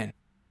 oh man,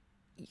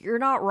 you're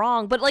not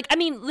wrong. But like, I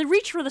mean,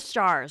 reach for the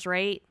stars,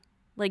 right?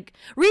 Like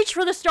reach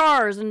for the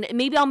stars, and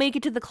maybe I'll make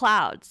it to the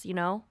clouds. You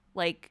know.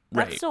 Like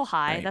that's still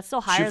high. Right. That's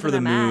still higher. Shoot for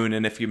than the I'm moon, at.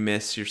 and if you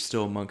miss, you're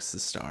still amongst the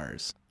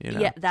stars. You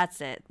know? Yeah,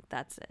 that's it.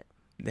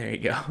 There you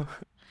go.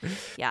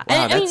 Yeah,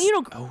 wow, and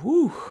you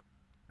know,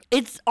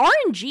 it's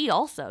RNG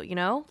also. You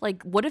know,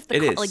 like what if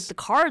like the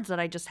cards that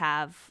I just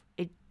have?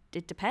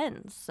 It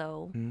depends.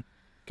 So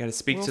got to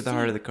speak to the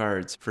heart of the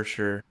cards for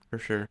sure.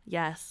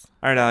 Yes.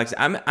 All right, Alex.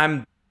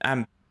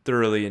 I'm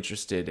thoroughly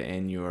interested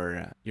in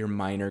your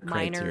minor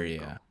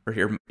criteria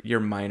or your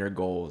minor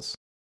goals.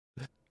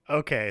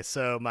 Okay,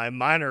 so my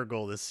minor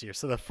goal this year.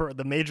 So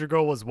the major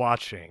goal was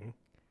watching.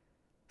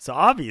 So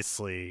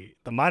obviously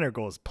the minor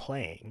goal is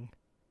playing.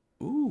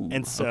 Ooh.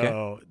 And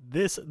so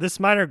this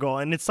minor goal,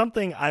 and it's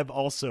something I've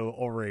also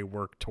already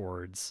worked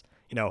towards.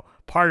 You know,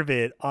 part of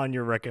it on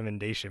your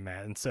recommendation,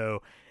 Matt. And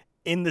so,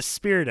 in the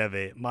spirit of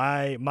it,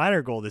 my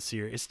minor goal this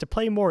year is to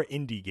play more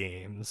indie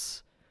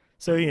games.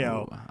 So, you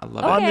know,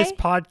 on this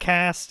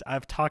podcast,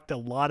 I've talked a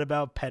lot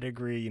about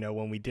pedigree. You know,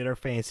 when we did our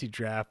fantasy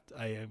draft,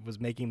 I was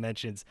making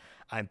mentions.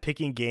 I'm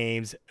picking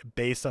games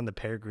based on the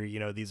pedigree. You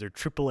know, these are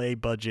AAA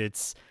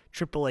budgets,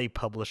 AAA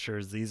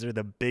publishers. These are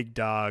the big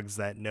dogs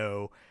that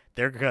know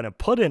they're going to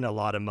put in a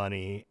lot of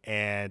money.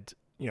 And,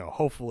 you know,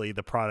 hopefully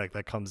the product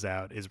that comes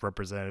out is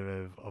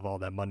representative of all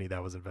that money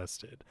that was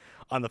invested.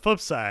 On the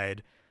flip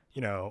side,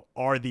 you know,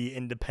 are the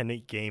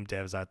independent game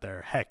devs out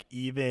there, heck,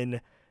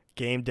 even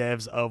game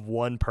devs of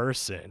one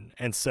person.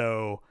 And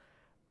so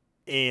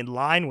in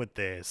line with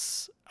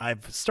this,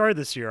 I've started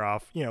this year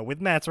off, you know,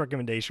 with Matt's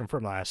recommendation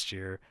from last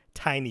year,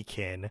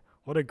 Tinykin.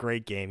 What a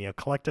great game. You know,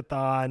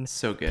 collectathon,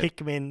 so good.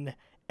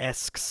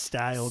 Pikmin-esque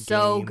style game.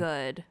 So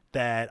good.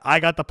 That I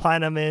got the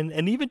platinum in,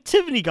 and even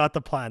Tiffany got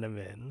the platinum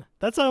in.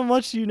 That's how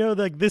much you know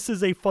that this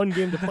is a fun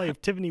game to play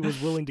if Tiffany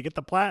was willing to get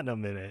the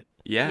platinum in it.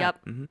 Yeah.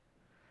 Yep. Mm-hmm.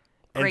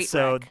 And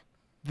so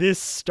this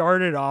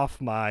started off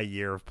my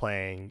year of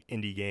playing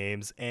indie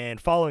games, and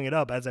following it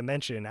up, as I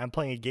mentioned, I'm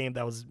playing a game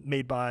that was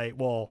made by,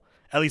 well,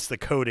 at least the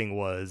coding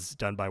was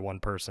done by one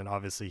person.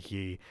 Obviously,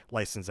 he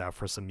licensed out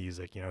for some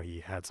music. You know,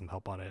 he had some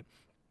help on it.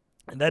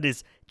 And that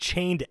is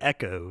Chained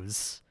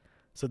Echoes.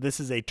 So this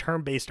is a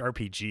turn-based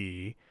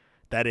RPG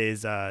that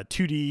is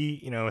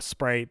 2D, you know,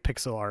 sprite,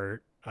 pixel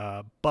art,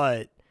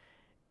 but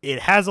it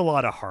has a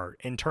lot of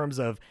heart in terms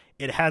of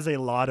it has a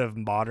lot of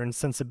modern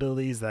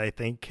sensibilities that I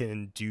think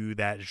can do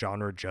that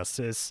genre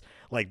justice.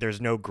 Like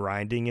there's no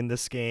grinding in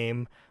this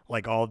game.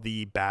 Like all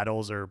the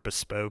battles are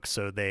bespoke,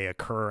 so they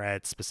occur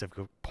at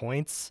specific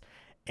points.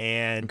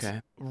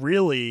 And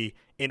really,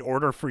 in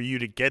order for you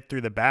to get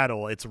through the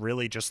battle, it's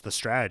really just the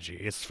strategy.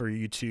 It's for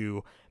you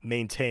to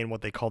maintain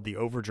what they call the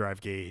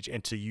overdrive gauge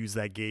and to use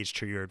that gauge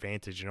to your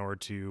advantage in order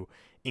to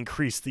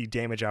increase the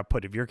damage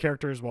output of your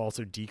characters while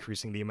also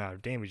decreasing the amount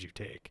of damage you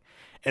take.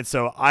 And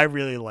so I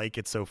really like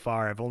it so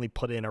far. I've only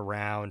put in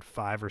around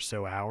 5 or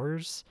so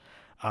hours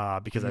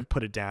because I've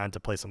put it down to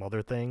play some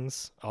other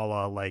things, a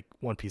la like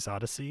One Piece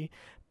Odyssey.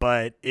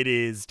 But it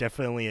is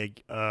definitely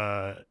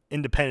a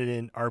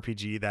independent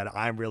RPG that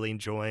I'm really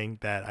enjoying,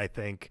 that I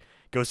think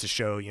goes to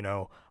show,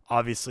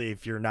 obviously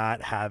if you're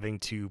not having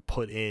to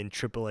put in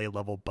AAA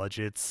level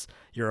budgets,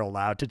 you're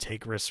allowed to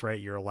take risks, right?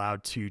 You're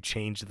allowed to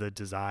change the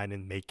design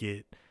and make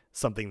it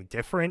something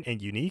different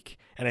and unique.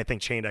 And I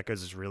think Chained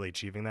Echoes is really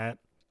achieving that.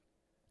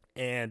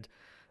 And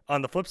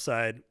on the flip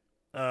side,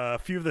 a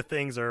few of the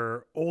things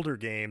are older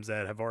games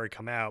that have already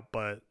come out,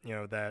 but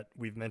that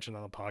we've mentioned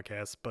on the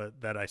podcast,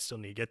 but that I still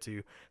need to get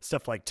to.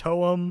 Stuff like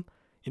Toem,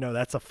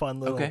 that's a fun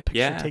little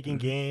picture-taking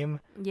game.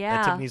 Yeah,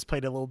 that Tiffany's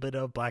played a little bit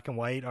of black and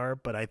white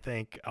art, but I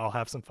think I'll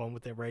have some fun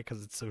with it, right?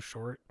 Because it's so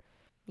short.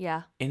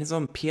 Yeah, and it's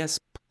on PS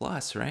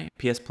Plus, right?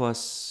 PS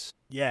Plus,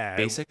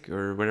 Basic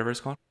or whatever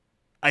it's called.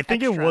 I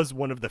think it was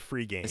one of the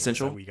free games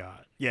Essential that we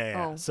got.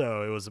 Yeah. Oh.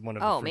 So it was one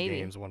of the free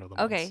games. One of them.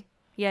 Okay.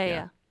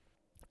 Yeah.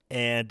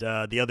 And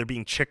the other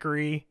being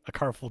Chicory, A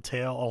Colorful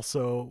Tale,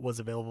 also was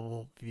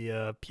available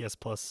via PS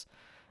Plus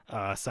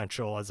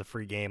Central as a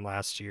free game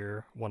last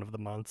year, one of the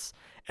months.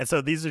 And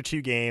so these are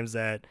two games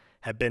that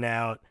have been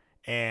out,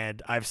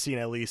 and I've seen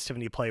at least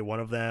Tiffany play one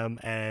of them,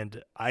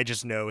 and I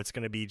just know it's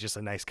going to be just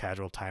a nice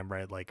casual time,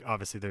 right? Like,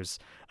 obviously there's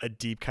a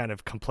deep kind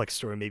of complex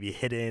story maybe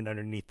hidden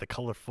underneath the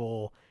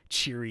colorful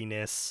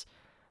cheeriness.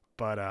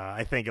 But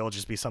I think it'll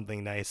just be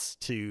something nice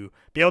to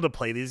be able to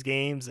play these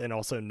games and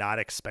also not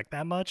expect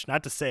that much.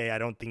 Not to say I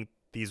don't think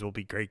these will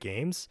be great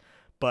games,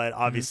 but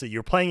obviously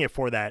you're playing it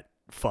for that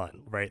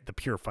fun, right? The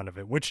pure fun of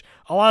it, which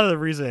a lot of the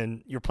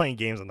reason you're playing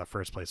games in the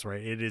first place,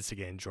 right? It is to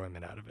get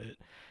enjoyment out of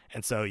it.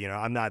 And so,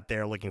 I'm not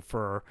there looking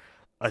for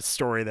a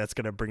story that's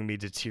going to bring me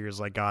to tears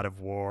like God of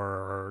War,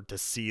 or to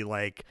see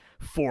like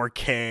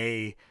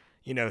 4K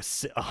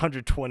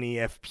 120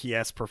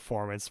 FPS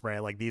performance,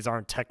 right? Like, these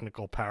aren't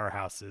technical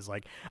powerhouses.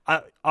 Like,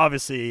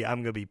 obviously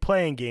I'm gonna be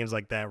playing games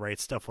like that, right?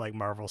 Stuff like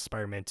Marvel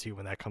Spider-Man 2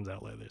 when that comes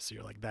out later this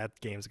year, like that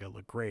game's gonna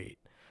look great.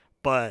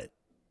 But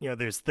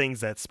there's things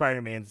that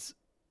Spider-Man's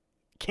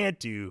can't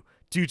do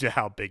due to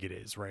how big it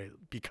is, right?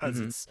 Because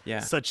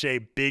it's such a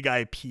big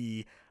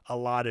IP, a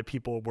lot of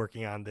people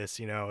working on this.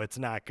 It's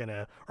not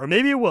gonna, or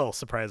maybe it will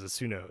surprise us,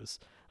 who knows.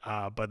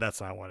 But that's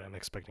not what I'm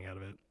expecting out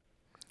of it.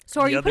 So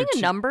are you putting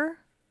a number?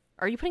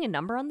 Are you putting a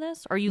number on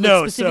this? Or are you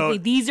specifically,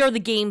 these are the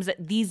games that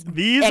these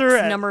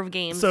X number of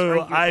games?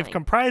 So I've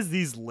comprised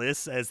these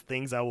lists as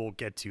things I will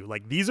get to.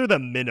 Like, these are the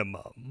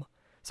minimum.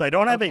 So I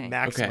don't have a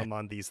maximum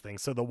on these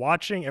things. So the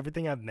watching,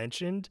 everything I've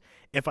mentioned,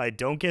 if I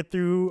don't get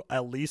through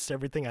at least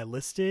everything I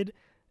listed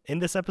in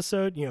this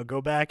episode,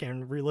 go back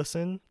and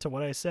re-listen to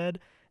what I said,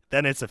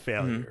 then it's a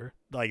failure.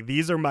 Like,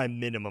 these are my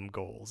minimum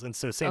goals. And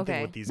so same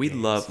thing with these games. We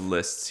love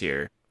lists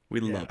here. We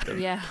love them.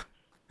 Yeah.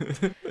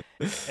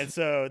 And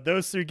so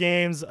those 3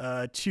 games,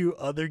 2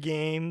 other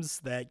games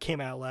that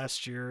came out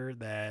last year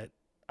that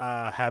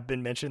have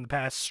been mentioned in the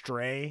past.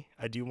 Stray,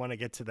 I do want to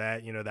get to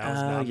that. That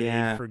was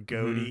nominated for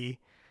GOTY.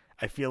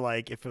 I feel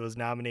like if it was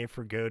nominated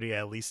for GOTY, I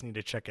at least need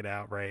to check it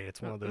out, right?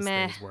 It's one of those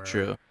things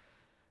where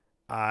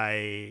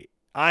I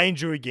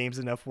enjoy games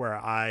enough where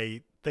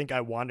I think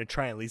I want to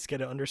try and at least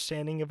get an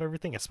understanding of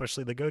everything,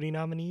 especially the GOTY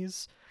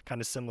nominees. Kind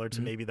of similar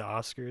to maybe the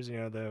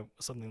Oscars.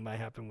 Something might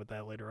happen with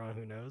that later on.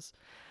 Who knows?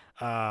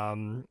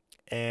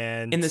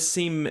 And in the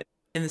same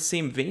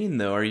vein,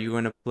 though, are you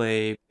going to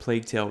play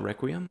Plague Tale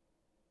Requiem?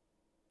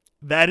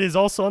 That is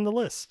also on the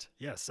list.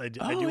 Yes, I do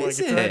want to get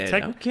to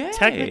that.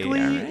 Technically,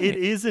 it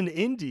is an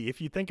indie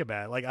if you think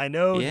about it. Like, I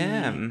know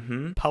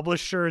the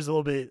publisher is a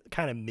little bit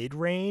kind of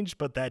mid-range,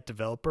 but that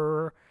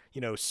developer,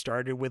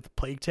 started with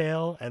Plague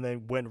Tale and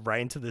then went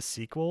right into the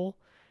sequel.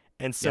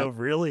 And so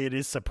really it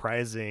is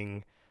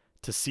surprising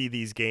to see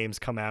these games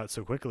come out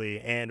so quickly.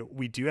 And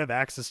we do have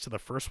access to the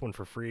first one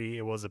for free.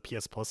 It was a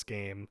PS Plus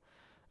game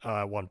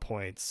at one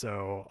point.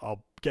 So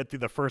I'll get through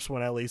the first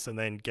one at least and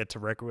then get to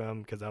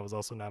Requiem because that was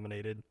also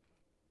nominated.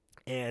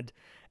 And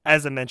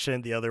as I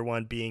mentioned, the other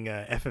one being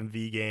a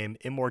FMV game,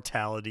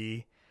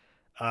 Immortality.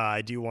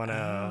 I do want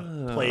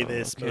to play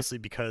this mostly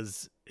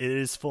because it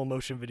is full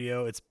motion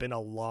video. It's been a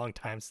long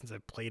time since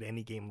I've played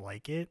any game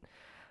like it.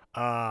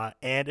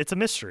 And it's a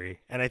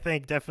mystery. And I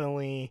think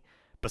definitely,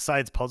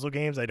 besides puzzle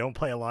games, I don't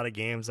play a lot of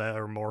games that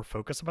are more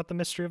focused about the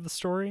mystery of the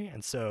story.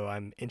 And so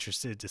I'm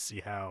interested to see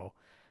how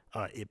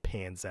it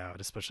pans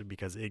out, especially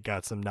because it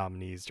got some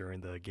nominees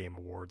during the Game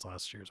Awards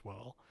last year as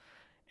well.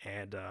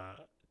 And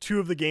 2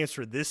 of the games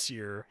for this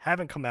year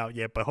haven't come out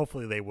yet, but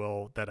hopefully they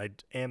will, that I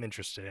am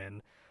interested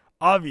in.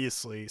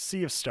 Obviously,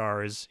 Sea of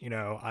Stars,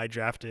 I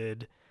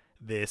drafted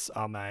this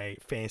on my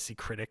Fantasy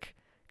Critic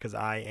because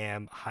I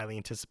am highly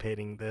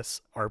anticipating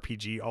this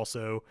RPG,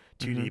 also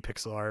 2D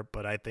pixel art,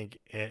 but I think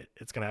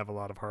it's going to have a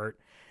lot of heart.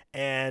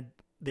 And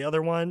the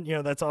other one,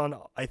 that's on,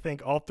 I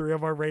think, all three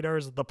of our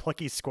radars, The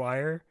Plucky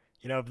Squire.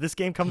 If this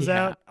game comes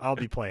out, I'll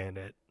be playing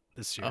it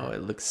this year. Oh,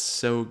 it looks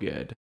so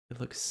good. It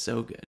looks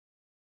so good.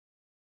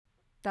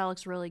 That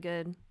looks really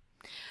good.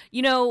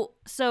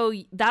 So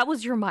that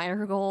was your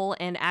minor goal,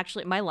 and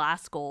actually my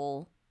last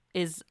goal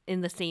is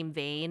in the same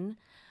vein.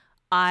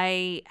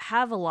 I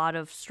have a lot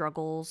of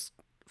struggles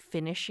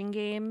finishing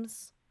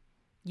games.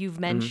 You've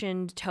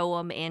mentioned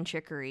Toem and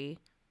Chicory.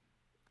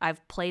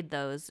 I've played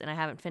those, and I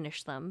haven't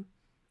finished them.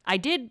 I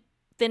did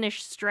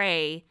finish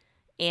Stray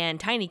and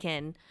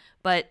Tinykin,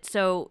 but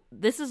so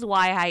this is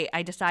why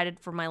I decided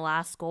for my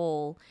last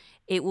goal,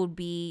 it would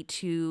be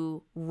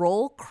to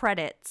roll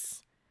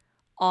credits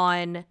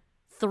on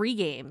 3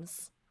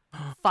 games: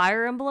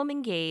 Fire Emblem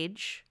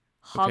Engage,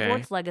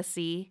 Hogwarts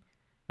Legacy,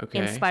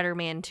 and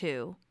Spider-Man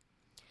 2.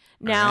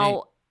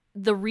 Now,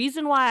 the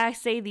reason why I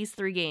say these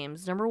 3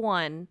 games, number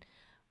 1,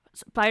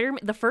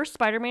 the first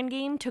Spider-Man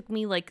game took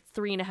me like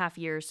 3.5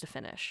 years to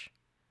finish.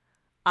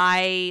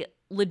 I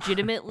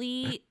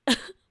legitimately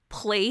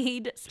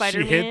played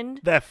Spider-Man. She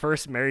hit that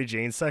first Mary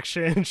Jane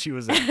section. She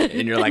was in.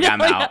 And you're like,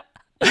 I'm out.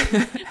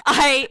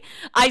 I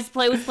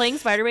was playing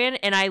Spider-Man,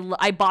 and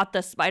I bought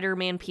the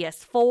Spider-Man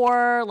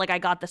PS4. Like, I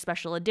got the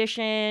special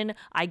edition.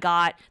 I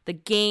got the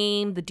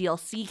game. The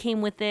DLC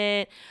came with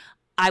it.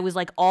 I was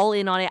like all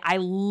in on it. I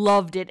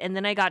loved it. And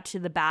then I got to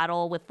the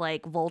battle with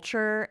like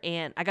Vulture,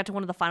 and I got to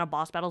one of the final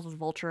boss battles with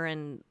Vulture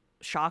and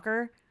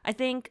Shocker, I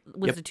think,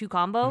 was the 2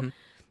 combo. Mm-hmm.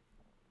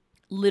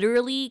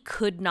 Literally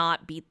could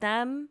not beat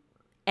them.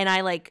 And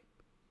I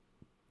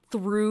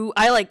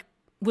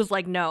was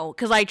like, no,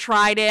 because I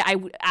tried it.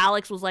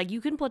 Alex was like, you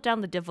can put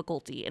down the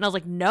difficulty. And I was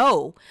like,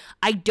 no,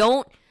 I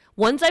don't.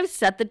 Once I've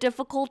set the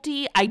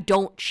difficulty, I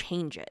don't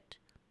change it.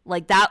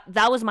 Like that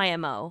was my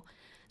MO.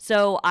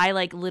 So I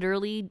like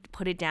literally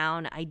put it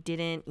down. I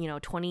didn't,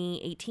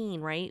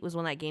 2018, right? Was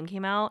when that game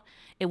came out.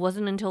 It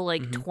wasn't until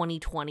like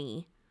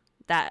 2020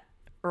 I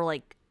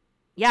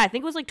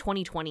think it was like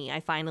 2020. I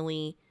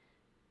finally,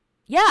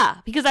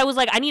 because I was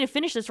like, I need to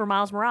finish this for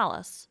Miles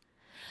Morales.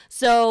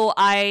 So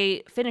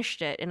I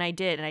finished it, and I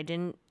did, and I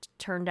didn't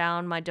turn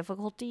down my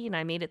difficulty, and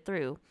I made it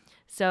through.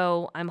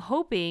 So I'm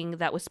hoping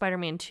that with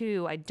Spider-Man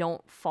 2, I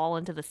don't fall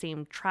into the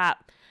same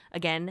trap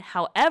again.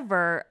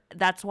 However,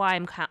 that's why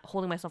I'm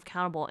holding myself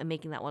accountable and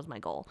making that was my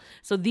goal.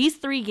 So these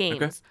 3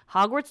 games,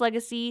 Hogwarts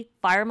Legacy,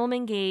 Fire Emblem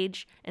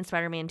Engage, and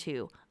Spider-Man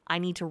 2, I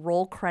need to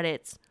roll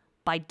credits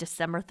by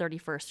December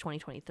 31st,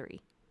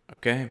 2023.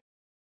 Okay.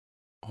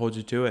 I'll hold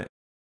you to it.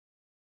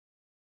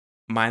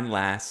 My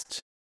last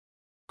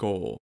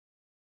goal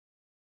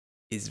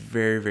is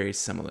very, very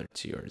similar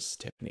to yours,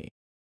 Tiffany.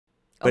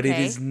 But it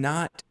is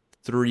not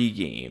 3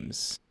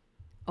 games.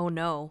 Oh,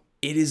 no.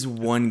 It is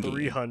 1 game.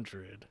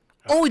 300.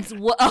 Oh, it's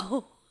what?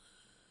 Oh.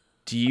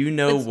 Do you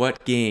know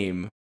what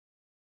game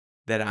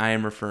that I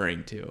am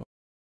referring to?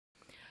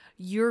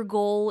 Your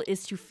goal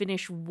is to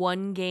finish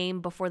 1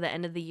 game before the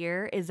end of the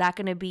year. Is that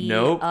going to be?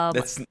 Nope.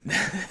 That's.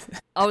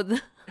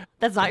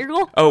 That's not your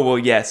goal? Oh well,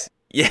 yes.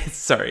 Yes.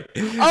 Sorry.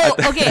 Oh,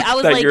 okay. I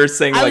was thought like, you were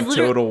saying like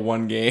total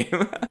 1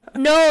 game.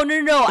 No.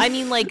 I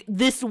mean like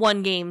this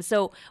 1 game.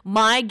 So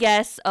my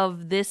guess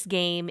of this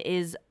game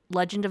is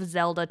Legend of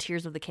Zelda: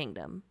 Tears of the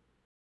Kingdom.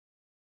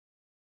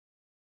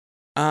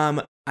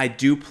 I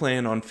do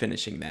plan on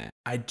finishing that.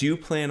 I do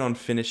plan on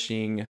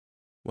finishing,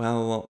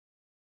 well,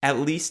 at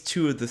least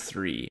 2 of the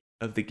 3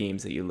 of the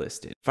games that you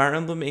listed. Fire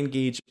Emblem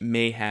Engage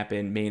may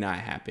happen, may not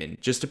happen.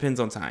 Just depends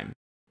on time.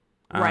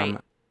 Right.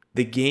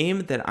 The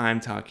game that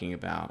I'm talking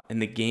about,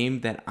 and the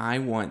game that I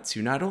want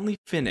to not only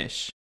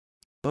finish,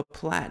 but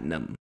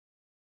platinum.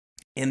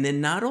 And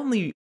then not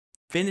only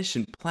finish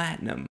in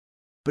platinum,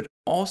 but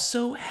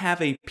also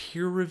have a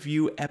peer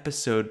review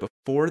episode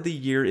before the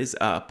year is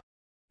up,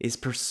 is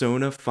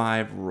Persona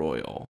 5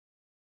 Royal.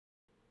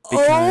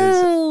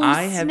 Because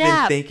I have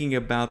been thinking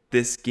about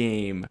this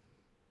game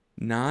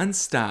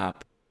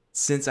nonstop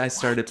since I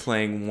started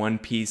playing One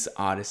Piece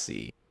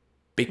Odyssey.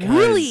 Because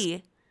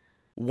really?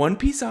 One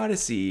Piece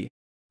Odyssey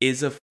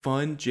is a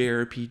fun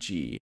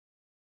JRPG.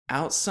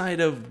 Outside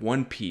of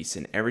One Piece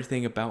and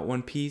everything about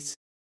One Piece,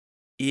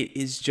 it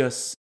is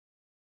just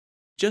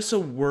a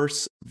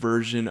worse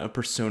version of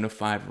Persona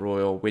 5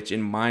 Royal, which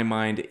in my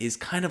mind is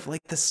kind of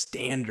like the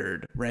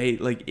standard,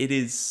 right? Like it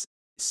is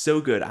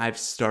so good. I've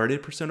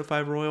started Persona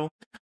 5 Royal.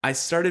 I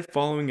started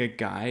following a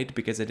guide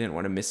because I didn't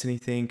want to miss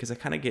anything, because I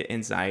kind of get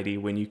anxiety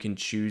when you can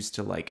choose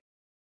to like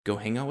go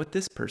hang out with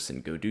this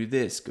person, go do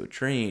this, go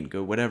train,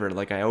 go whatever.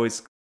 Like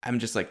I'm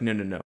just like,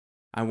 no.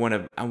 I want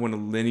a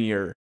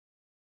linear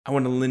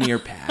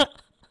path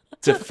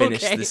to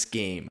finish this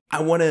game.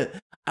 I want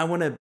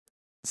to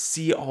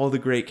see all the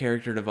great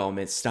character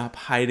development, stop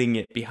hiding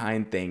it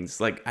behind things.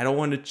 Like, I don't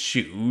want to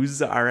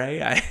choose, all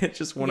right? I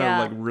just want to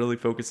like really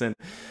focus in.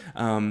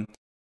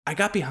 I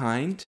got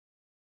behind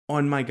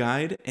on my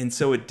guide, and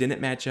so it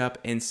didn't match up.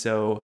 And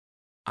so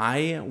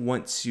I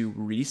want to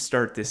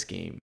restart this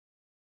game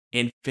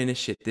and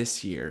finish it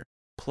this year,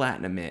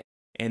 platinum it,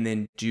 and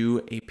then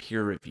do a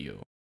peer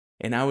review.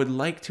 And I would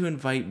like to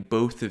invite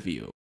both of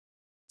you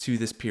to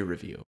this peer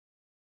review.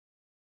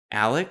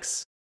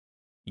 Alex,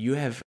 you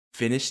have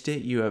finished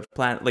it. You have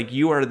like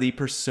you are the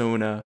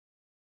Persona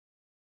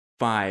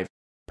 5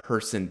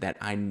 person that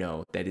I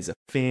know that is a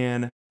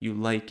fan. You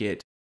like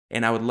it,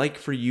 and I would like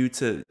for you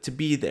to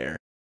be there.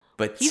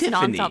 But he's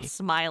Tiffany, nonstop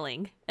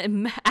smiling,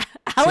 and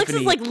Alex Tiffany,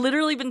 has like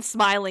literally been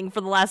smiling for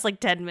the last like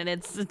 10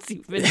 minutes since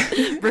you've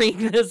been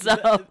bringing this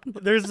up.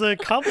 There's a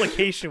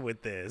complication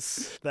with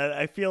this that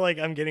I feel like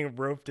I'm getting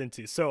roped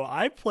into. So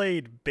I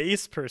played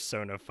base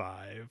Persona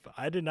 5.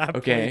 I did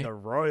not play the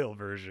Royal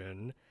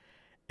version.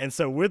 And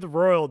so with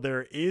Royal,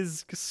 there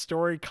is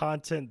story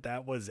content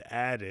that was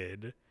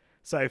added.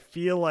 So I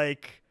feel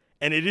like,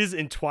 and it is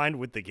entwined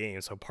with the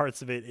game. So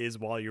parts of it is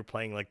while you're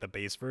playing like the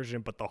base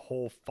version, but the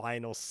whole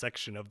final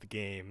section of the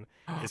game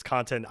is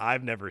content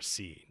I've never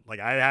seen. Like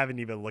I haven't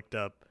even looked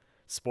up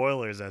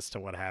spoilers as to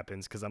what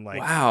happens because I'm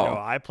like,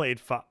 wow. I played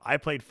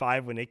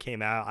 5 when it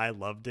came out. I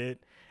loved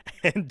it.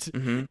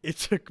 And it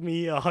took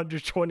me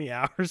 120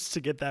 hours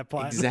to get that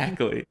platinum.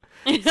 Exactly.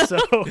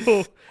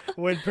 So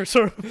when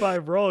Persona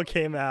 5 Royal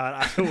came out,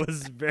 I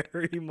was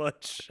very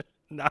much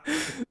not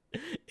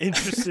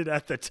interested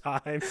at the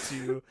time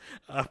to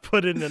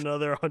put in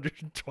another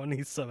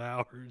 120 some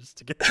hours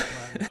to get the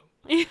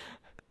platinum.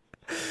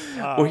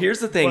 Well, here's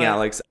the thing,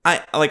 Alex.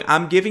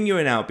 I'm giving you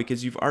an out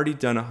because you've already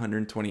done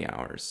 120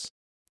 hours.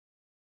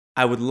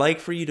 I would like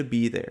for you to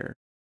be there.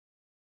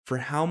 For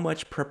how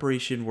much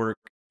preparation work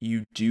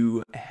you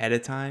do ahead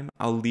of time,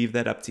 I'll leave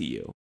that up to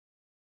you.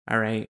 All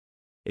right?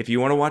 If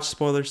you want to watch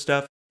spoiler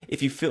stuff,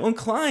 if you feel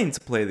inclined to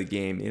play the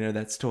game,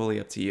 that's totally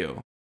up to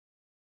you.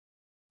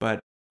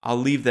 But I'll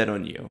leave that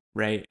on you,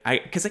 right?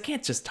 Because I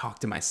can't just talk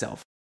to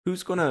myself.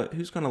 Who's gonna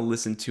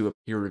listen to a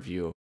peer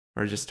review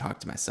or just talk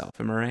to myself?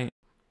 Am I right?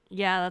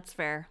 Yeah, that's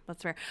fair.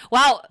 That's fair.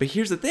 Wow. But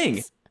here's the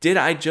thing. Did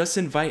I just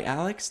invite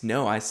Alex?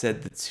 No, I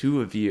said the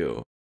two of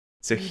you.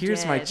 So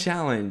here's my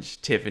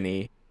challenge,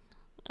 Tiffany.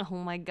 Oh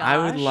my gosh. I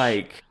would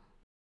like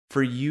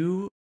for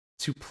you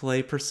to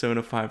play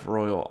Persona 5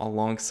 Royal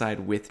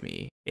alongside with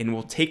me. And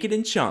we'll take it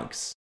in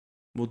chunks.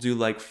 We'll do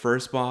like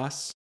first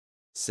boss,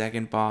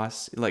 second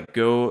boss, like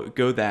go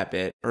that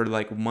bit, or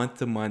like month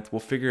to month. We'll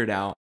figure it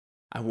out.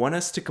 I want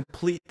us to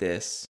complete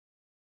this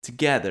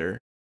together,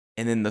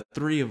 and then the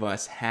three of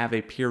us have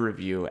a peer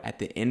review at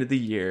the end of the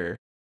year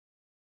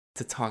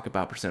to talk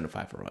about Persona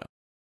 5 Royal.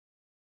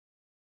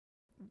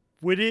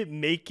 Would it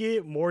make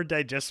it more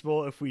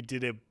digestible if we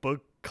did it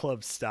book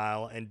club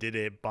style and did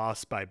it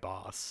boss by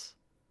boss?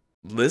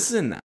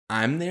 Listen,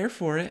 I'm there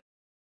for it.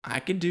 I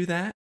can do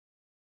that.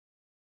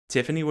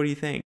 Tiffany, what do you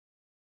think?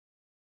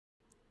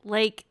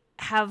 Like,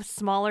 have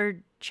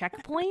smaller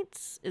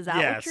checkpoints? Is that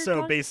what you're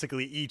so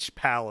basically each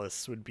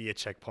palace would be a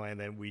checkpoint, and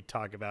then we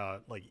talk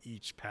about like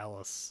each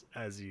palace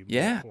as you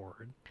move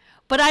forward.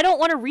 But I don't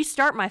want to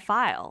restart my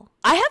file.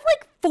 I have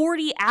like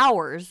 40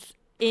 hours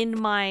in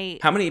my...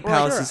 How many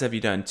palaces have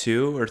you done?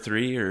 2 or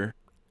 3 or?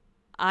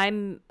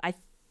 I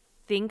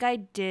think I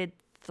did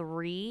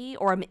 3,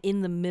 or I'm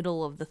in the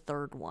middle of the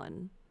third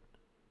one.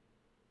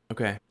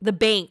 Okay. The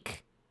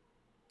bank.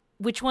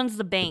 Which one's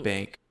the bank? The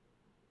bank.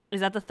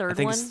 Is that the third one? I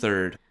think it's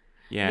third.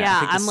 Yeah, yeah, I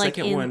think the I'm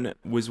second one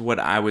was what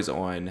I was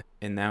on,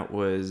 and that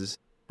was,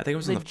 I think it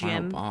was the on the gym?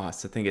 final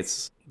boss. I think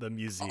it's the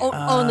museum.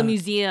 Oh, the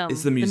museum.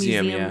 It's the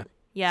museum, yeah.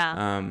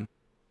 Yeah.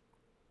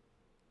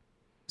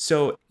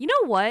 So you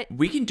know what?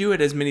 We can do it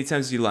as many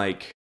times as you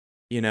like.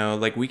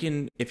 Like we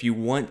can, if you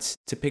want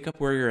to pick up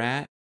where you're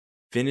at,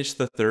 finish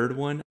the third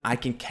one. I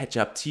can catch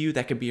up to you.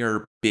 That could be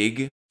our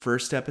big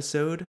first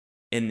episode,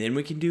 and then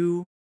we can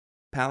do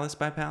palace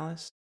by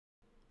palace.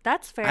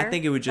 That's fair. I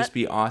think it would just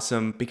be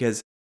awesome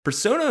because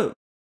Persona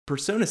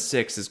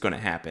 6 is going to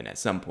happen at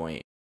some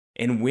point.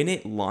 And when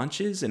it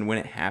launches and when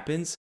it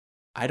happens,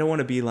 I don't want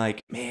to be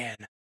like, man,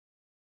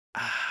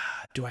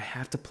 do I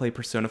have to play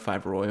Persona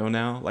 5 Royal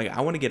now? Like,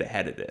 I want to get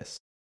ahead of this.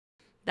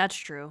 That's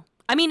true.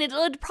 I mean,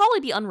 it'd probably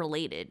be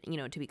unrelated,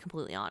 to be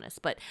completely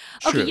honest. But,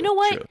 okay, true, you know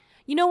what? True.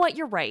 You know what?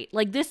 You're right.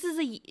 Like, this is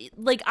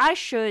I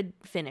should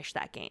finish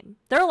that game.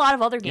 There are a lot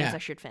of other games I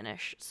should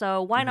finish.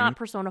 So why not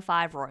Persona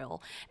 5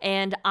 Royal?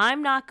 And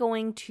I'm not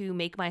going to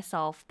make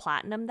myself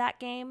platinum that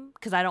game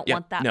because I don't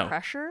want that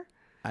pressure.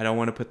 I don't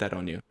want to put that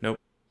on you. Nope.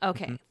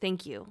 Okay,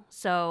 thank you.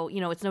 So,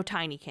 it's no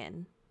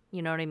Tinykin.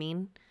 You know what I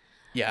mean?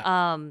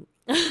 Yeah.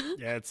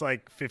 Yeah, it's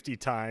like 50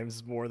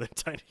 times more than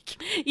Tinykin.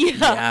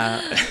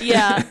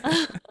 Yeah.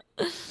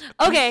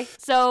 Okay,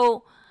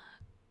 so...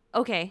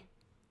 Okay.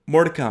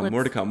 More to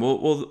come.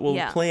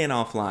 We'll play it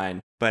offline,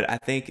 but I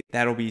think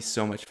that'll be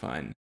so much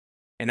fun.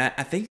 And I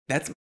think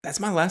that's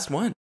my last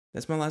one.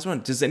 That's my last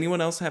one. Does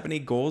anyone else have any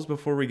goals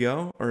before we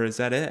go, or is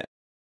that it?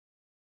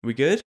 We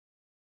good?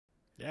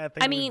 Yeah,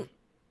 I mean,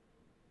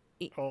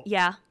 oh.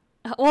 yeah.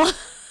 Well,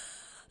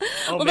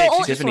 oh man,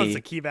 she just wants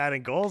to keep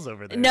adding goals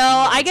over there.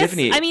 No, I guess.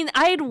 Tiffany, I mean,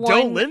 I had one.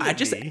 Don't limit I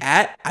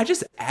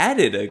just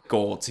added a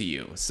goal to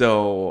you.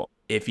 So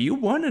if you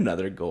want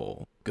another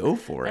goal, go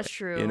for it. That's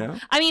true.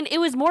 I mean, it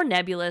was more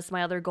nebulous.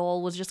 My other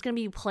goal was just gonna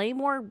be play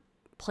more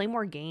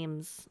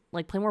games,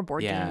 like play more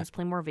board games,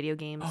 play more video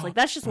games. Like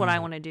that's just what I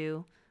want to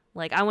do.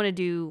 Like I want to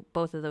do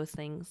both of those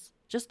things.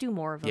 Just do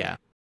more of them. Yeah.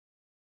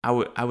 I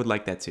would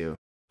like that too.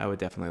 I would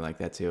definitely like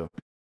that too.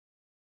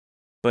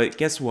 But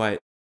guess what?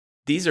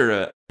 These are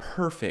a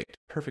perfect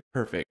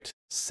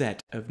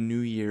set of New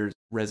Year's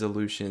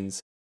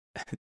resolutions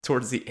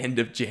towards the end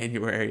of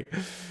January.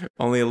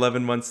 Only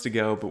 11 months to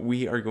go, but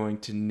we are going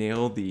to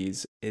nail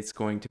these. It's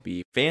going to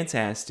be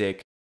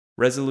fantastic.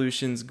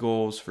 Resolutions,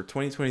 goals for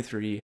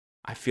 2023.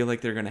 I feel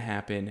like they're going to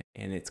happen,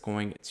 and it's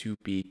going to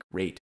be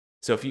great.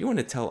 So if you want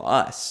to tell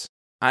us,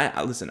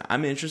 listen,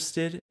 I'm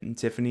interested in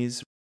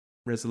Tiffany's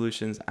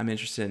resolutions. I'm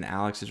interested in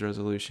Alex's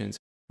resolutions.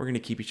 We're going to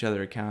keep each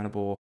other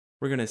accountable.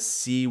 We're going to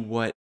see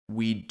what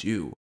we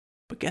do.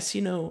 But guess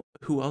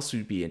who else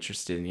would be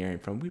interested in hearing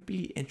from? We'd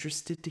be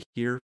interested to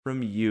hear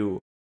from you.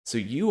 So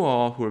you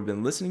all who have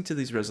been listening to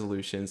these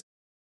resolutions,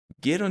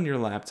 get on your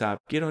laptop,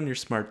 get on your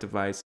smart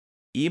device,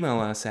 email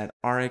us at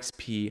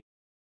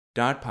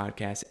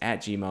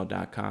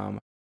rxp.podcast@gmail.com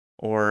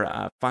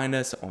or find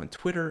us on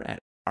Twitter at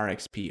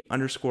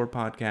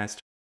rxp_podcast.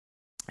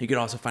 You can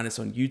also find us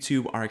on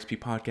YouTube, RXP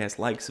Podcast.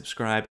 Like,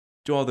 subscribe,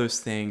 do all those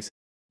things.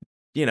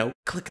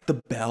 Click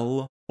the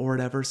bell or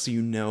whatever so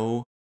you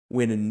know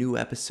when a new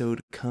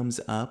episode comes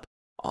up.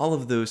 All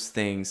of those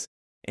things.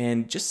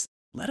 And just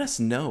let us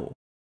know.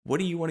 What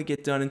do you want to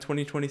get done in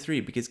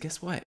 2023? Because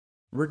guess what?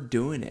 We're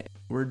doing it.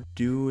 We're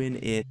doing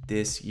it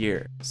this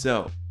year.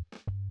 So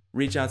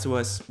reach out to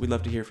us. We'd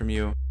love to hear from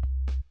you.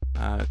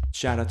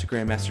 Shout out to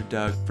Grandmaster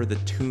Doug for the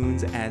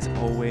tunes as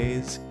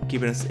always,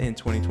 keeping us in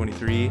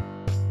 2023.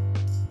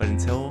 But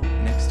until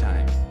next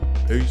time,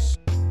 peace.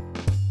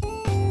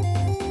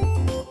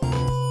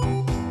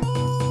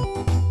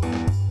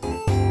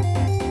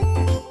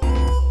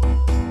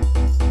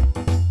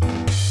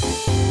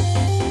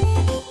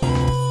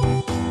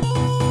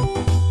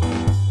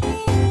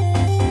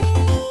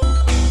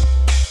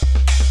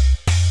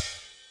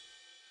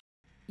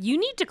 You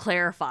need to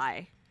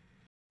clarify.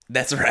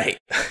 That's right.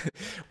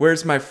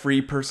 Where's my free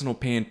personal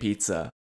pan pizza?